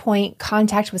at this point,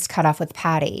 contact was cut off with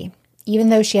Patty. Even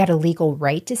though she had a legal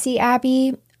right to see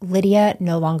Abby, Lydia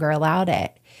no longer allowed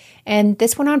it. And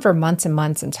this went on for months and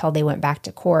months until they went back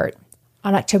to court.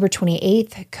 On October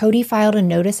 28th, Cody filed a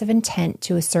notice of intent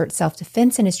to assert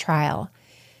self-defense in his trial.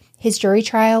 His jury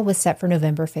trial was set for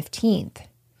November 15th.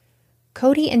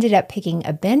 Cody ended up picking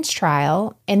a bench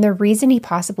trial, and the reason he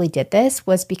possibly did this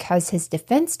was because his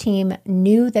defense team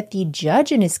knew that the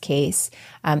judge in his case,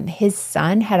 his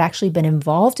son, had actually been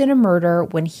involved in a murder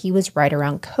when he was right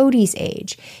around Cody's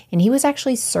age, and he was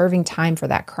actually serving time for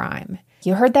that crime.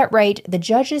 You heard that right. The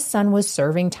judge's son was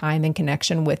serving time in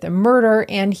connection with a murder,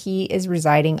 and he is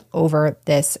residing over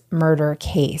this murder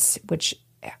case, which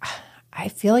I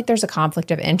feel like there's a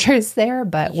conflict of interest there,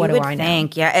 but what do I know?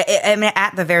 Yeah. I mean,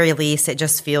 at the very least, it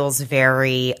just feels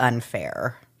very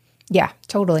unfair. Yeah,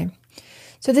 totally.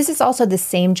 So this is also the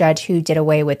same judge who did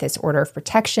away with this order of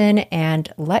protection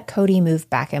and let Cody move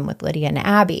back in with Lydia and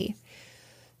Abby.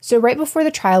 So right before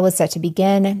the trial was set to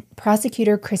begin,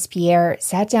 prosecutor Chris Pierre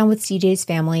sat down with CJ's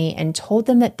family and told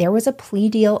them that there was a plea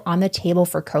deal on the table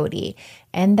for Cody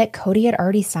and that Cody had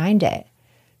already signed it.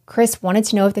 Chris wanted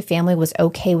to know if the family was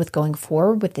okay with going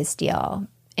forward with this deal.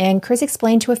 And Chris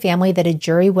explained to a family that a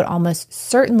jury would almost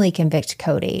certainly convict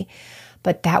Cody,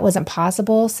 But that wasn't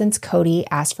possible since Cody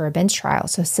asked for a bench trial.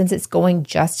 So since it's going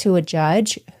just to a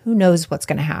judge, who knows what's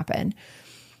going to happen?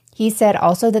 He said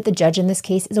also that the judge in this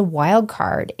case is a wild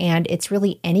card, and it's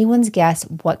really anyone's guess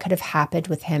what could have happened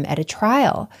with him at a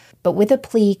trial. But with a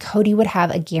plea, Cody would have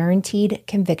a guaranteed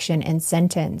conviction and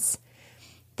sentence.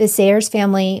 The Sayers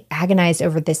family agonized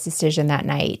over this decision that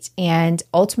night and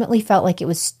ultimately felt like it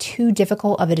was too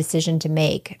difficult of a decision to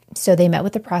make, so they met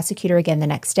with the prosecutor again the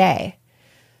next day.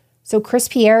 So Chris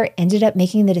Pierre ended up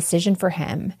making the decision for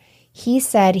him. He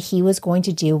said he was going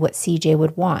to do what CJ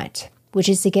would want, which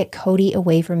is to get Cody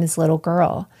away from his little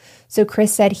girl. So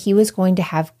Chris said he was going to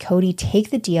have Cody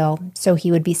take the deal so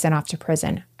he would be sent off to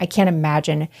prison. I can't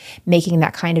imagine making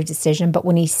that kind of decision, but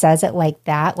when he says it like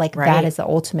that, that is the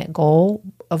ultimate goal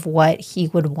of what he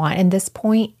would want in this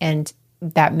point, and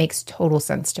that makes total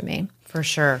sense to me. For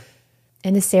sure.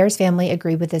 And the Sayers family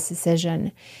agreed with this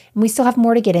decision. And we still have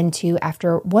more to get into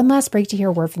after one last break to hear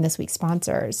a word from this week's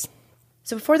sponsors.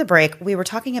 So before the break, we were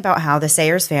talking about how the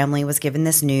Sayers family was given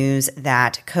this news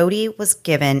that Cody was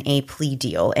given a plea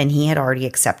deal and he had already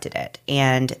accepted it.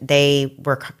 And they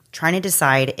were trying to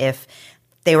decide if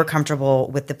they were comfortable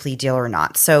with the plea deal or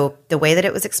not. So the way that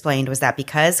it was explained was that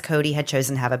because Cody had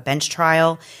chosen to have a bench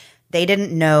trial, they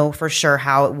didn't know for sure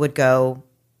how it would go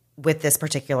with this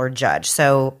particular judge.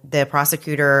 So the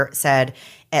prosecutor said,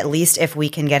 at least if we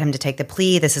can get him to take the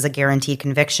plea, this is a guaranteed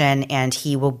conviction and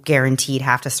he will guaranteed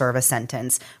have to serve a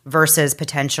sentence versus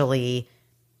potentially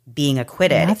being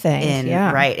acquitted. Nothing.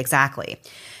 Yeah. Right, exactly.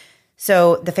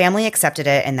 So the family accepted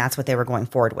it and that's what they were going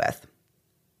forward with.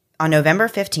 On November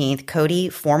 15th, Cody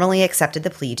formally accepted the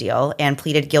plea deal and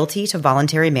pleaded guilty to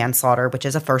voluntary manslaughter, which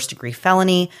is a first-degree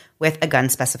felony with a gun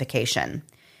specification.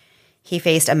 He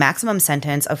faced a maximum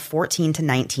sentence of 14 to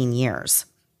 19 years.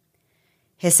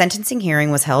 His sentencing hearing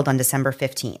was held on December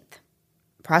 15th.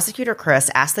 Prosecutor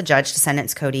Chris asked the judge to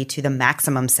sentence Cody to the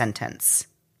maximum sentence.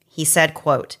 He said,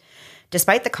 quote,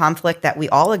 "Despite the conflict that we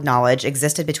all acknowledge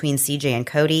existed between CJ and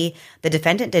Cody, the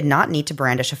defendant did not need to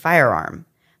brandish a firearm.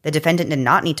 The defendant did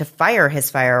not need to fire his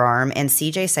firearm, and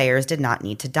CJ Sayers did not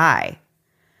need to die."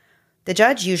 The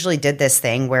judge usually did this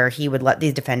thing where he would let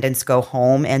the defendants go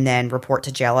home and then report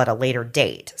to jail at a later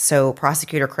date. So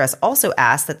Prosecutor Chris also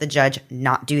asked that the judge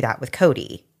not do that with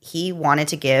Cody. He wanted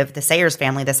to give the Sayers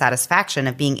family the satisfaction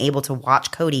of being able to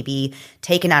watch Cody be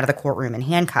taken out of the courtroom in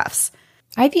handcuffs.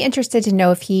 I'd be interested to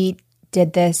know if he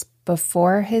did this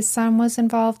before his son was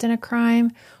involved in a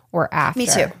crime or after. Me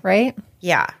too. Right?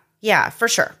 Yeah, for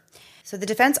sure. So the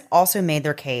defense also made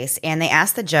their case, and they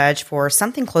asked the judge for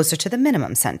something closer to the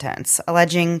minimum sentence,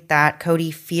 alleging that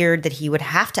Cody feared that he would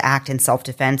have to act in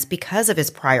self-defense because of his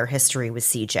prior history with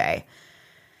CJ.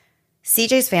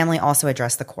 CJ's family also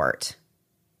addressed the court.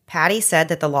 Patty said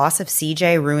that the loss of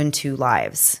CJ ruined 2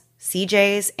 lives,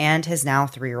 CJ's and his now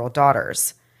 3-year-old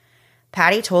daughter's.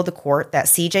 Patty told the court that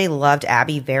CJ loved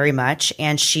Abby very much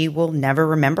and she will never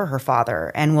remember her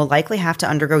father and will likely have to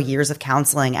undergo years of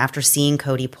counseling after seeing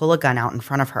Cody pull a gun out in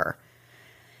front of her.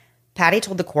 Patty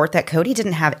told the court that Cody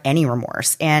didn't have any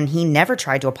remorse and he never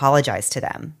tried to apologize to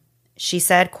them. She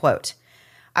said, quote,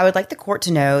 "I would like the court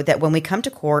to know that when we come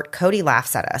to court, Cody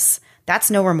laughs at us.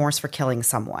 That's no remorse for killing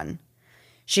someone."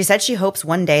 She said she hopes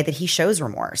one day that he shows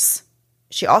remorse.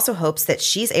 She also hopes that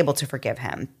she's able to forgive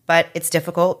him, but it's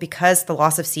difficult because the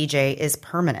loss of CJ is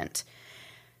permanent.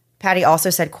 Patty also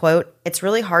said, quote, "It's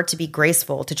really hard to be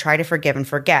graceful to try to forgive and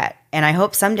forget, and I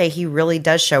hope someday he really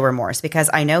does show remorse because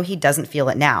I know he doesn't feel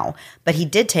it now, but he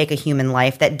did take a human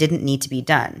life that didn't need to be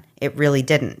done. It really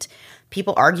didn't.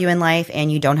 People argue in life,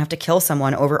 and you don't have to kill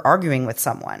someone over arguing with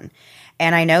someone.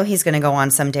 And I know he's going to go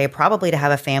on someday probably to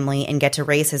have a family and get to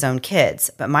raise his own kids,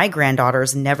 but my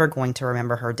granddaughter's never going to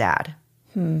remember her dad."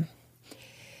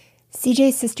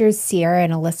 CJ's sisters Sierra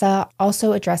and Alyssa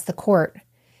also addressed the court.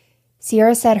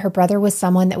 Sierra said her brother was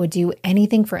someone that would do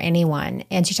anything for anyone,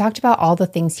 and she talked about all the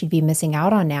things he'd be missing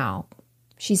out on now.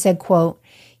 She said, quote,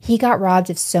 "He got robbed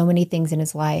of so many things in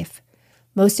his life.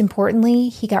 Most importantly,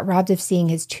 he got robbed of seeing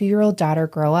his 2-year-old daughter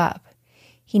grow up.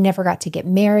 He never got to get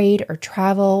married or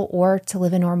travel or to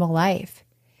live a normal life.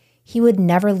 He would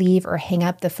never leave or hang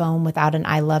up the phone without an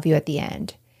 'I love you' at the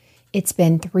end. It's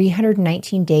been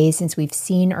 319 days since we've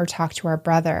seen or talked to our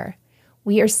brother.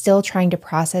 We are still trying to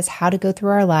process how to go through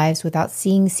our lives without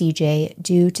seeing CJ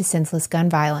due to senseless gun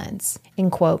violence."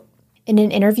 End quote. In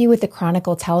an interview with the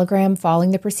Chronicle Telegram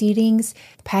following the proceedings,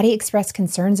 Patty expressed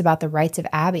concerns about the rights of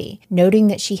Abby, noting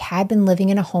that she had been living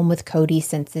in a home with Cody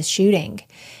since the shooting,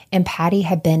 and Patty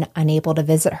had been unable to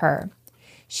visit her.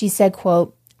 She said,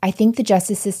 quote, "I think the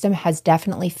justice system has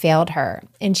definitely failed her,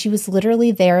 and she was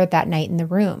literally there that night in the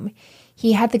room.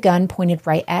 He had the gun pointed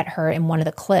right at her in one of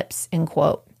the clips, end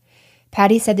quote.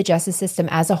 Patty said the justice system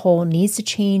as a whole needs to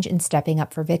change in stepping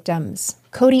up for victims.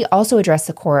 Cody also addressed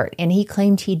the court, and he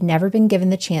claimed he'd never been given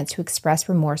the chance to express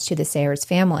remorse to the Sayers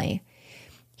family.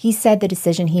 He said the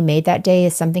decision he made that day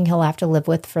is something he'll have to live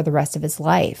with for the rest of his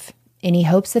life, and he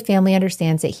hopes the family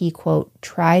understands that he, quote,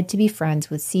 tried to be friends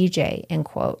with CJ, end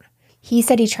quote. He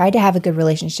said he tried to have a good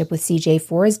relationship with CJ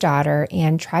for his daughter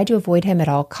and tried to avoid him at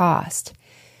all cost.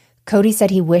 Cody said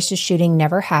he wished the shooting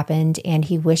never happened and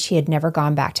he wished he had never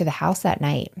gone back to the house that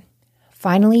night.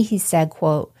 Finally, he said,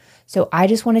 quote, so I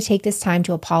just want to take this time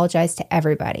to apologize to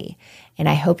everybody, and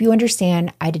I hope you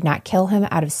understand I did not kill him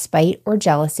out of spite or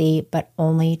jealousy, but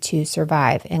only to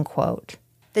survive, end quote.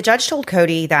 The judge told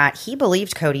Cody that he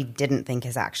believed Cody didn't think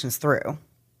his actions through.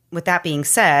 With that being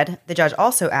said, the judge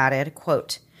also added,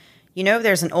 quote, you know,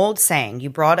 there's an old saying, you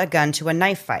brought a gun to a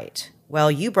knife fight.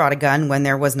 Well, you brought a gun when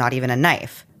there was not even a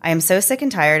knife. I am so sick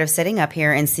and tired of sitting up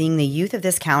here and seeing the youth of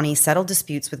this county settle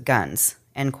disputes with guns,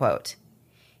 end quote.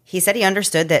 He said he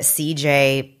understood that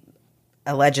CJ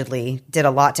allegedly did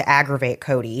a lot to aggravate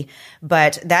Cody,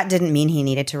 but that didn't mean he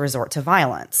needed to resort to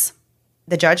violence.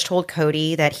 The judge told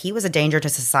Cody that he was a danger to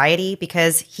society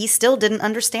because he still didn't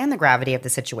understand the gravity of the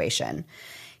situation.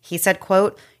 He said,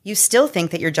 quote, you still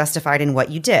think that you're justified in what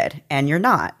you did, and you're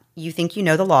not. You think you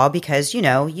know the law because, you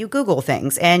know, you Google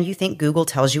things, and you think Google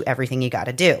tells you everything you got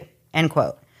to do, end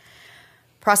quote.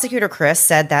 Prosecutor Chris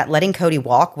said that letting Cody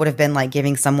walk would have been like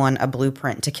giving someone a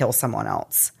blueprint to kill someone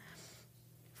else.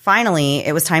 Finally,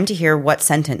 it was time to hear what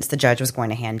sentence the judge was going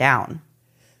to hand down.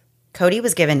 Cody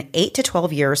was given 8 to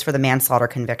 12 years for the manslaughter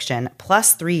conviction,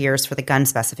 plus 3 years for the gun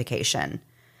specification.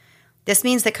 This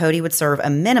means that Cody would serve a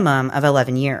minimum of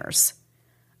 11 years.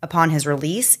 Upon his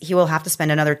release, he will have to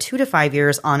spend another 2 to 5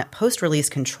 years on post-release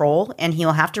control, and he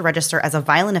will have to register as a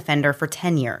violent offender for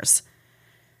 10 years.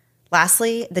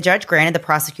 Lastly, the judge granted the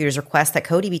prosecutor's request that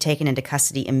Cody be taken into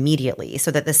custody immediately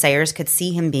so that the Sayers could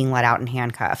see him being let out in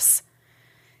handcuffs.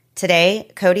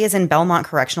 Today, Cody is in Belmont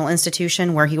Correctional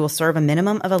Institution where he will serve a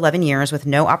minimum of 11 years with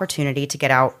no opportunity to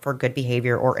get out for good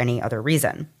behavior or any other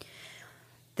reason.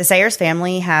 The Sayers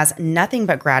family has nothing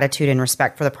but gratitude and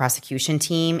respect for the prosecution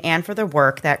team and for the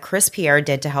work that Chris Pierre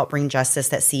did to help bring justice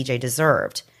that CJ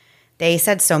deserved. They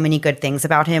said so many good things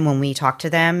about him when we talked to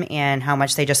them and how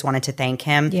much they just wanted to thank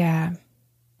him. Yeah.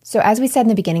 So as we said in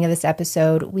the beginning of this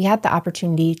episode, we had the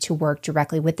opportunity to work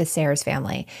directly with the Sayers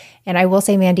family. And I will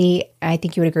say, Mandy, I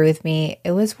think you would agree with me,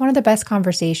 it was one of the best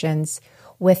conversations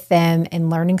with them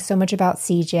and learning so much about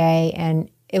CJ.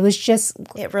 And it was just...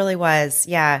 It really was,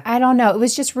 yeah. I don't know. It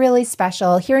was just really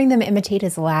special. Hearing them imitate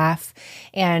his laugh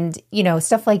and, you know,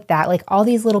 stuff like that. Like all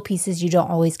these little pieces you don't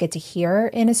always get to hear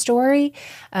in a story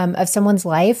of someone's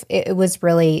life. It was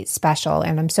really special.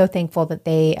 And I'm so thankful that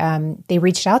they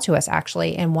reached out to us,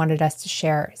 actually, and wanted us to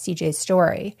share CJ's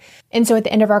story. And so at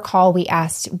the end of our call, we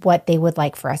asked what they would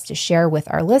like for us to share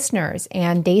with our listeners.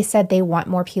 And they said they want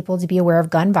more people to be aware of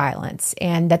gun violence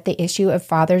and that the issue of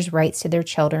fathers' rights to their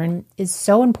children is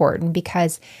so important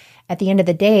because at the end of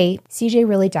the day, CJ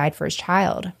really died for his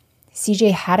child.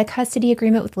 CJ had a custody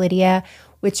agreement with Lydia,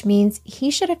 which means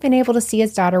he should have been able to see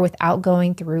his daughter without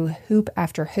going through hoop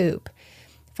after hoop.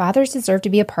 Fathers deserve to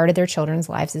be a part of their children's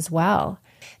lives as well.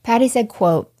 Patty said,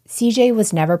 quote, CJ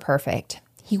was never perfect.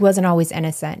 He wasn't always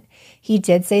innocent. He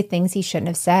did say things he shouldn't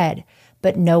have said,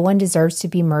 but no one deserves to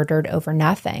be murdered over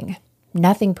nothing.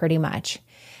 Nothing, pretty much.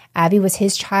 Abby was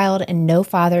his child, and no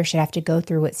father should have to go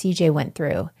through what CJ went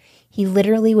through. He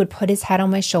literally would put his head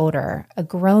on my shoulder, a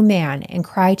grown man, and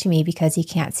cry to me because he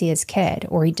can't see his kid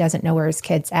or he doesn't know where his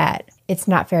kid's at. It's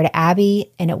not fair to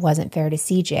Abby, and it wasn't fair to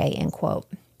CJ, end quote.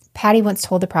 Patty once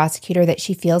told the prosecutor that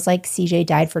she feels like CJ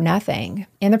died for nothing.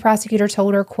 And the prosecutor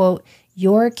told her, quote,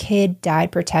 your kid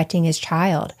died protecting his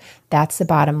child. That's the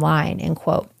bottom line, end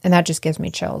quote. And that just gives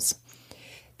me chills.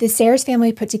 The Sayers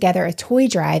family put together a toy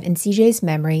drive in CJ's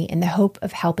memory in the hope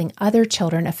of helping other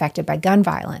children affected by gun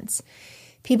violence.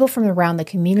 People from around the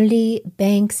community,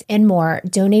 banks, and more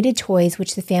donated toys,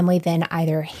 which the family then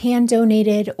either hand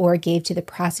donated or gave to the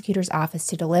prosecutor's office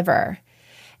to deliver.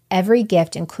 Every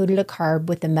gift included a card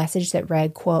with the message that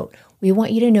read, quote, we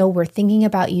want you to know we're thinking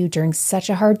about you during such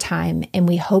a hard time, and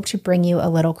we hope to bring you a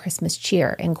little Christmas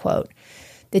cheer, end quote.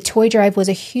 The toy drive was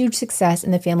a huge success,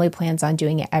 and the family plans on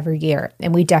doing it every year,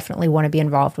 and we definitely want to be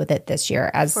involved with it this year.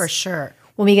 For sure.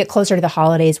 When we get closer to the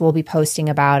holidays, we'll be posting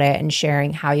about it and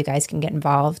sharing how you guys can get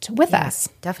involved with us.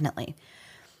 Definitely.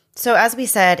 So as we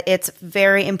said, it's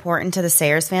very important to the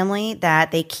Sayers family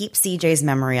that they keep CJ's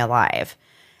memory alive.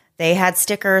 They had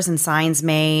stickers and signs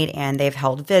made, and they've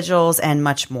held vigils and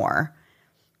much more.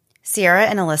 Sierra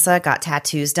and Alyssa got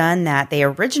tattoos done that they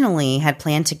originally had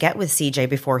planned to get with CJ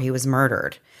before he was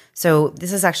murdered. So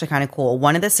this is actually kind of cool.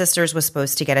 One of the sisters was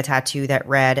supposed to get a tattoo that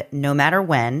read, "No matter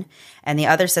when," and the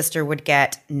other sister would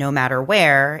get "No matter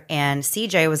where," and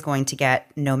CJ was going to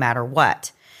get "No matter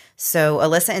what." So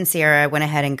Alyssa and Sierra went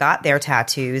ahead and got their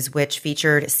tattoos, which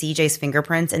featured CJ's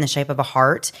fingerprints in the shape of a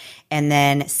heart. And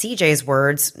then CJ's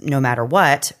words, "No matter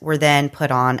what," were then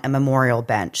put on a memorial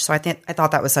bench. So I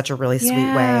thought that was such a really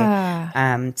sweet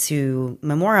way to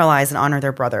memorialize and honor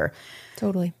their brother.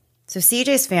 Totally. So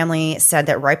CJ's family said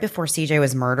that right before CJ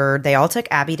was murdered, they all took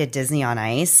Abby to Disney on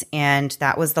Ice, and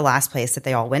that was the last place that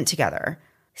they all went together.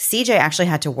 CJ actually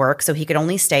had to work, so he could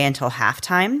only stay until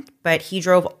halftime, but he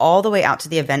drove all the way out to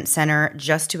the event center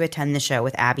just to attend the show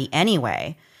with Abby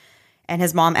anyway. And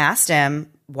his mom asked him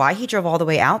why he drove all the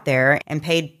way out there and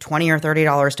paid $20 or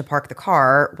 $30 to park the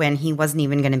car when he wasn't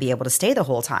even going to be able to stay the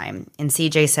whole time. And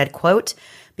CJ said, quote,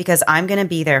 "Because I'm going to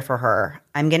be there for her.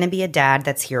 I'm going to be a dad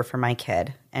that's here for my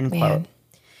kid," end quote.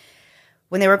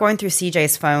 When they were going through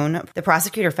CJ's phone, the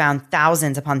prosecutor found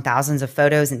thousands upon thousands of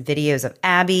photos and videos of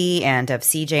Abby and of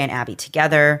CJ and Abby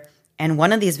together. And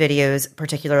one of these videos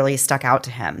particularly stuck out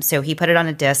to him. So he put it on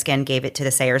a disc and gave it to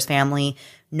the Sayers family,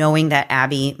 knowing that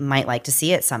Abby might like to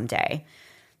see it someday.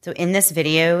 So in this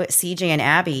video, CJ and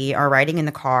Abby are riding in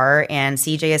the car, and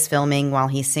CJ is filming while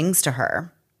he sings to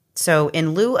her. So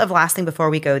in lieu of Last Thing Before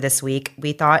We Go this week,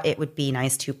 we thought it would be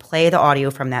nice to play the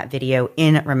audio from that video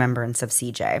in remembrance of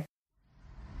CJ.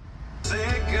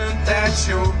 Second that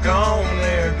you're gone,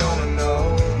 they're gonna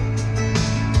know.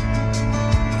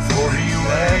 Before he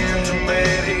ran to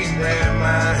bed, he grabbed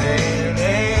my hand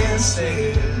and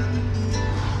said,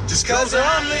 "Just 'cause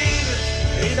I'm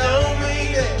leaving, it don't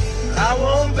mean that I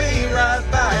won't be right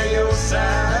by your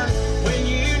side when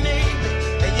you need me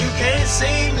and you can't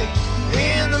see me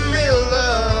in the middle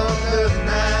of the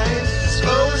night. Just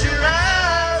close your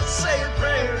eyes, say a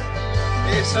prayer.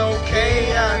 It's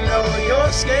okay, I know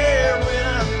you're scared when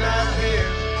I'm not here,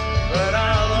 but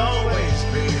I'll always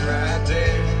be right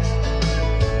there.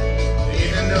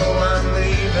 Even though I'm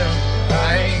leaving,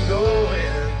 I ain't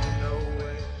going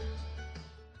nowhere."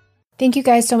 Thank you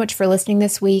guys so much for listening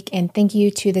this week, and thank you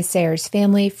to the Sayers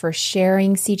family for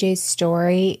sharing CJ's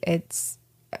story. It's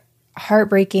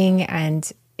heartbreaking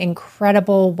and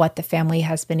incredible what the family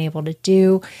has been able to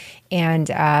do, and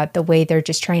the way they're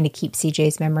just trying to keep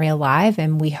CJ's memory alive.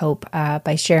 And we hope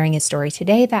by sharing his story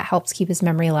today, that helps keep his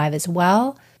memory alive as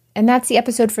well. And that's the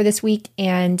episode for this week.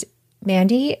 And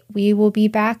Mandy, we will be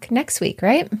back next week,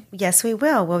 right? Yes, we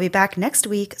will. We'll be back next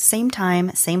week, same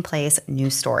time, same place, new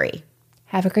story.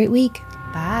 Have a great week.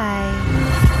 Bye.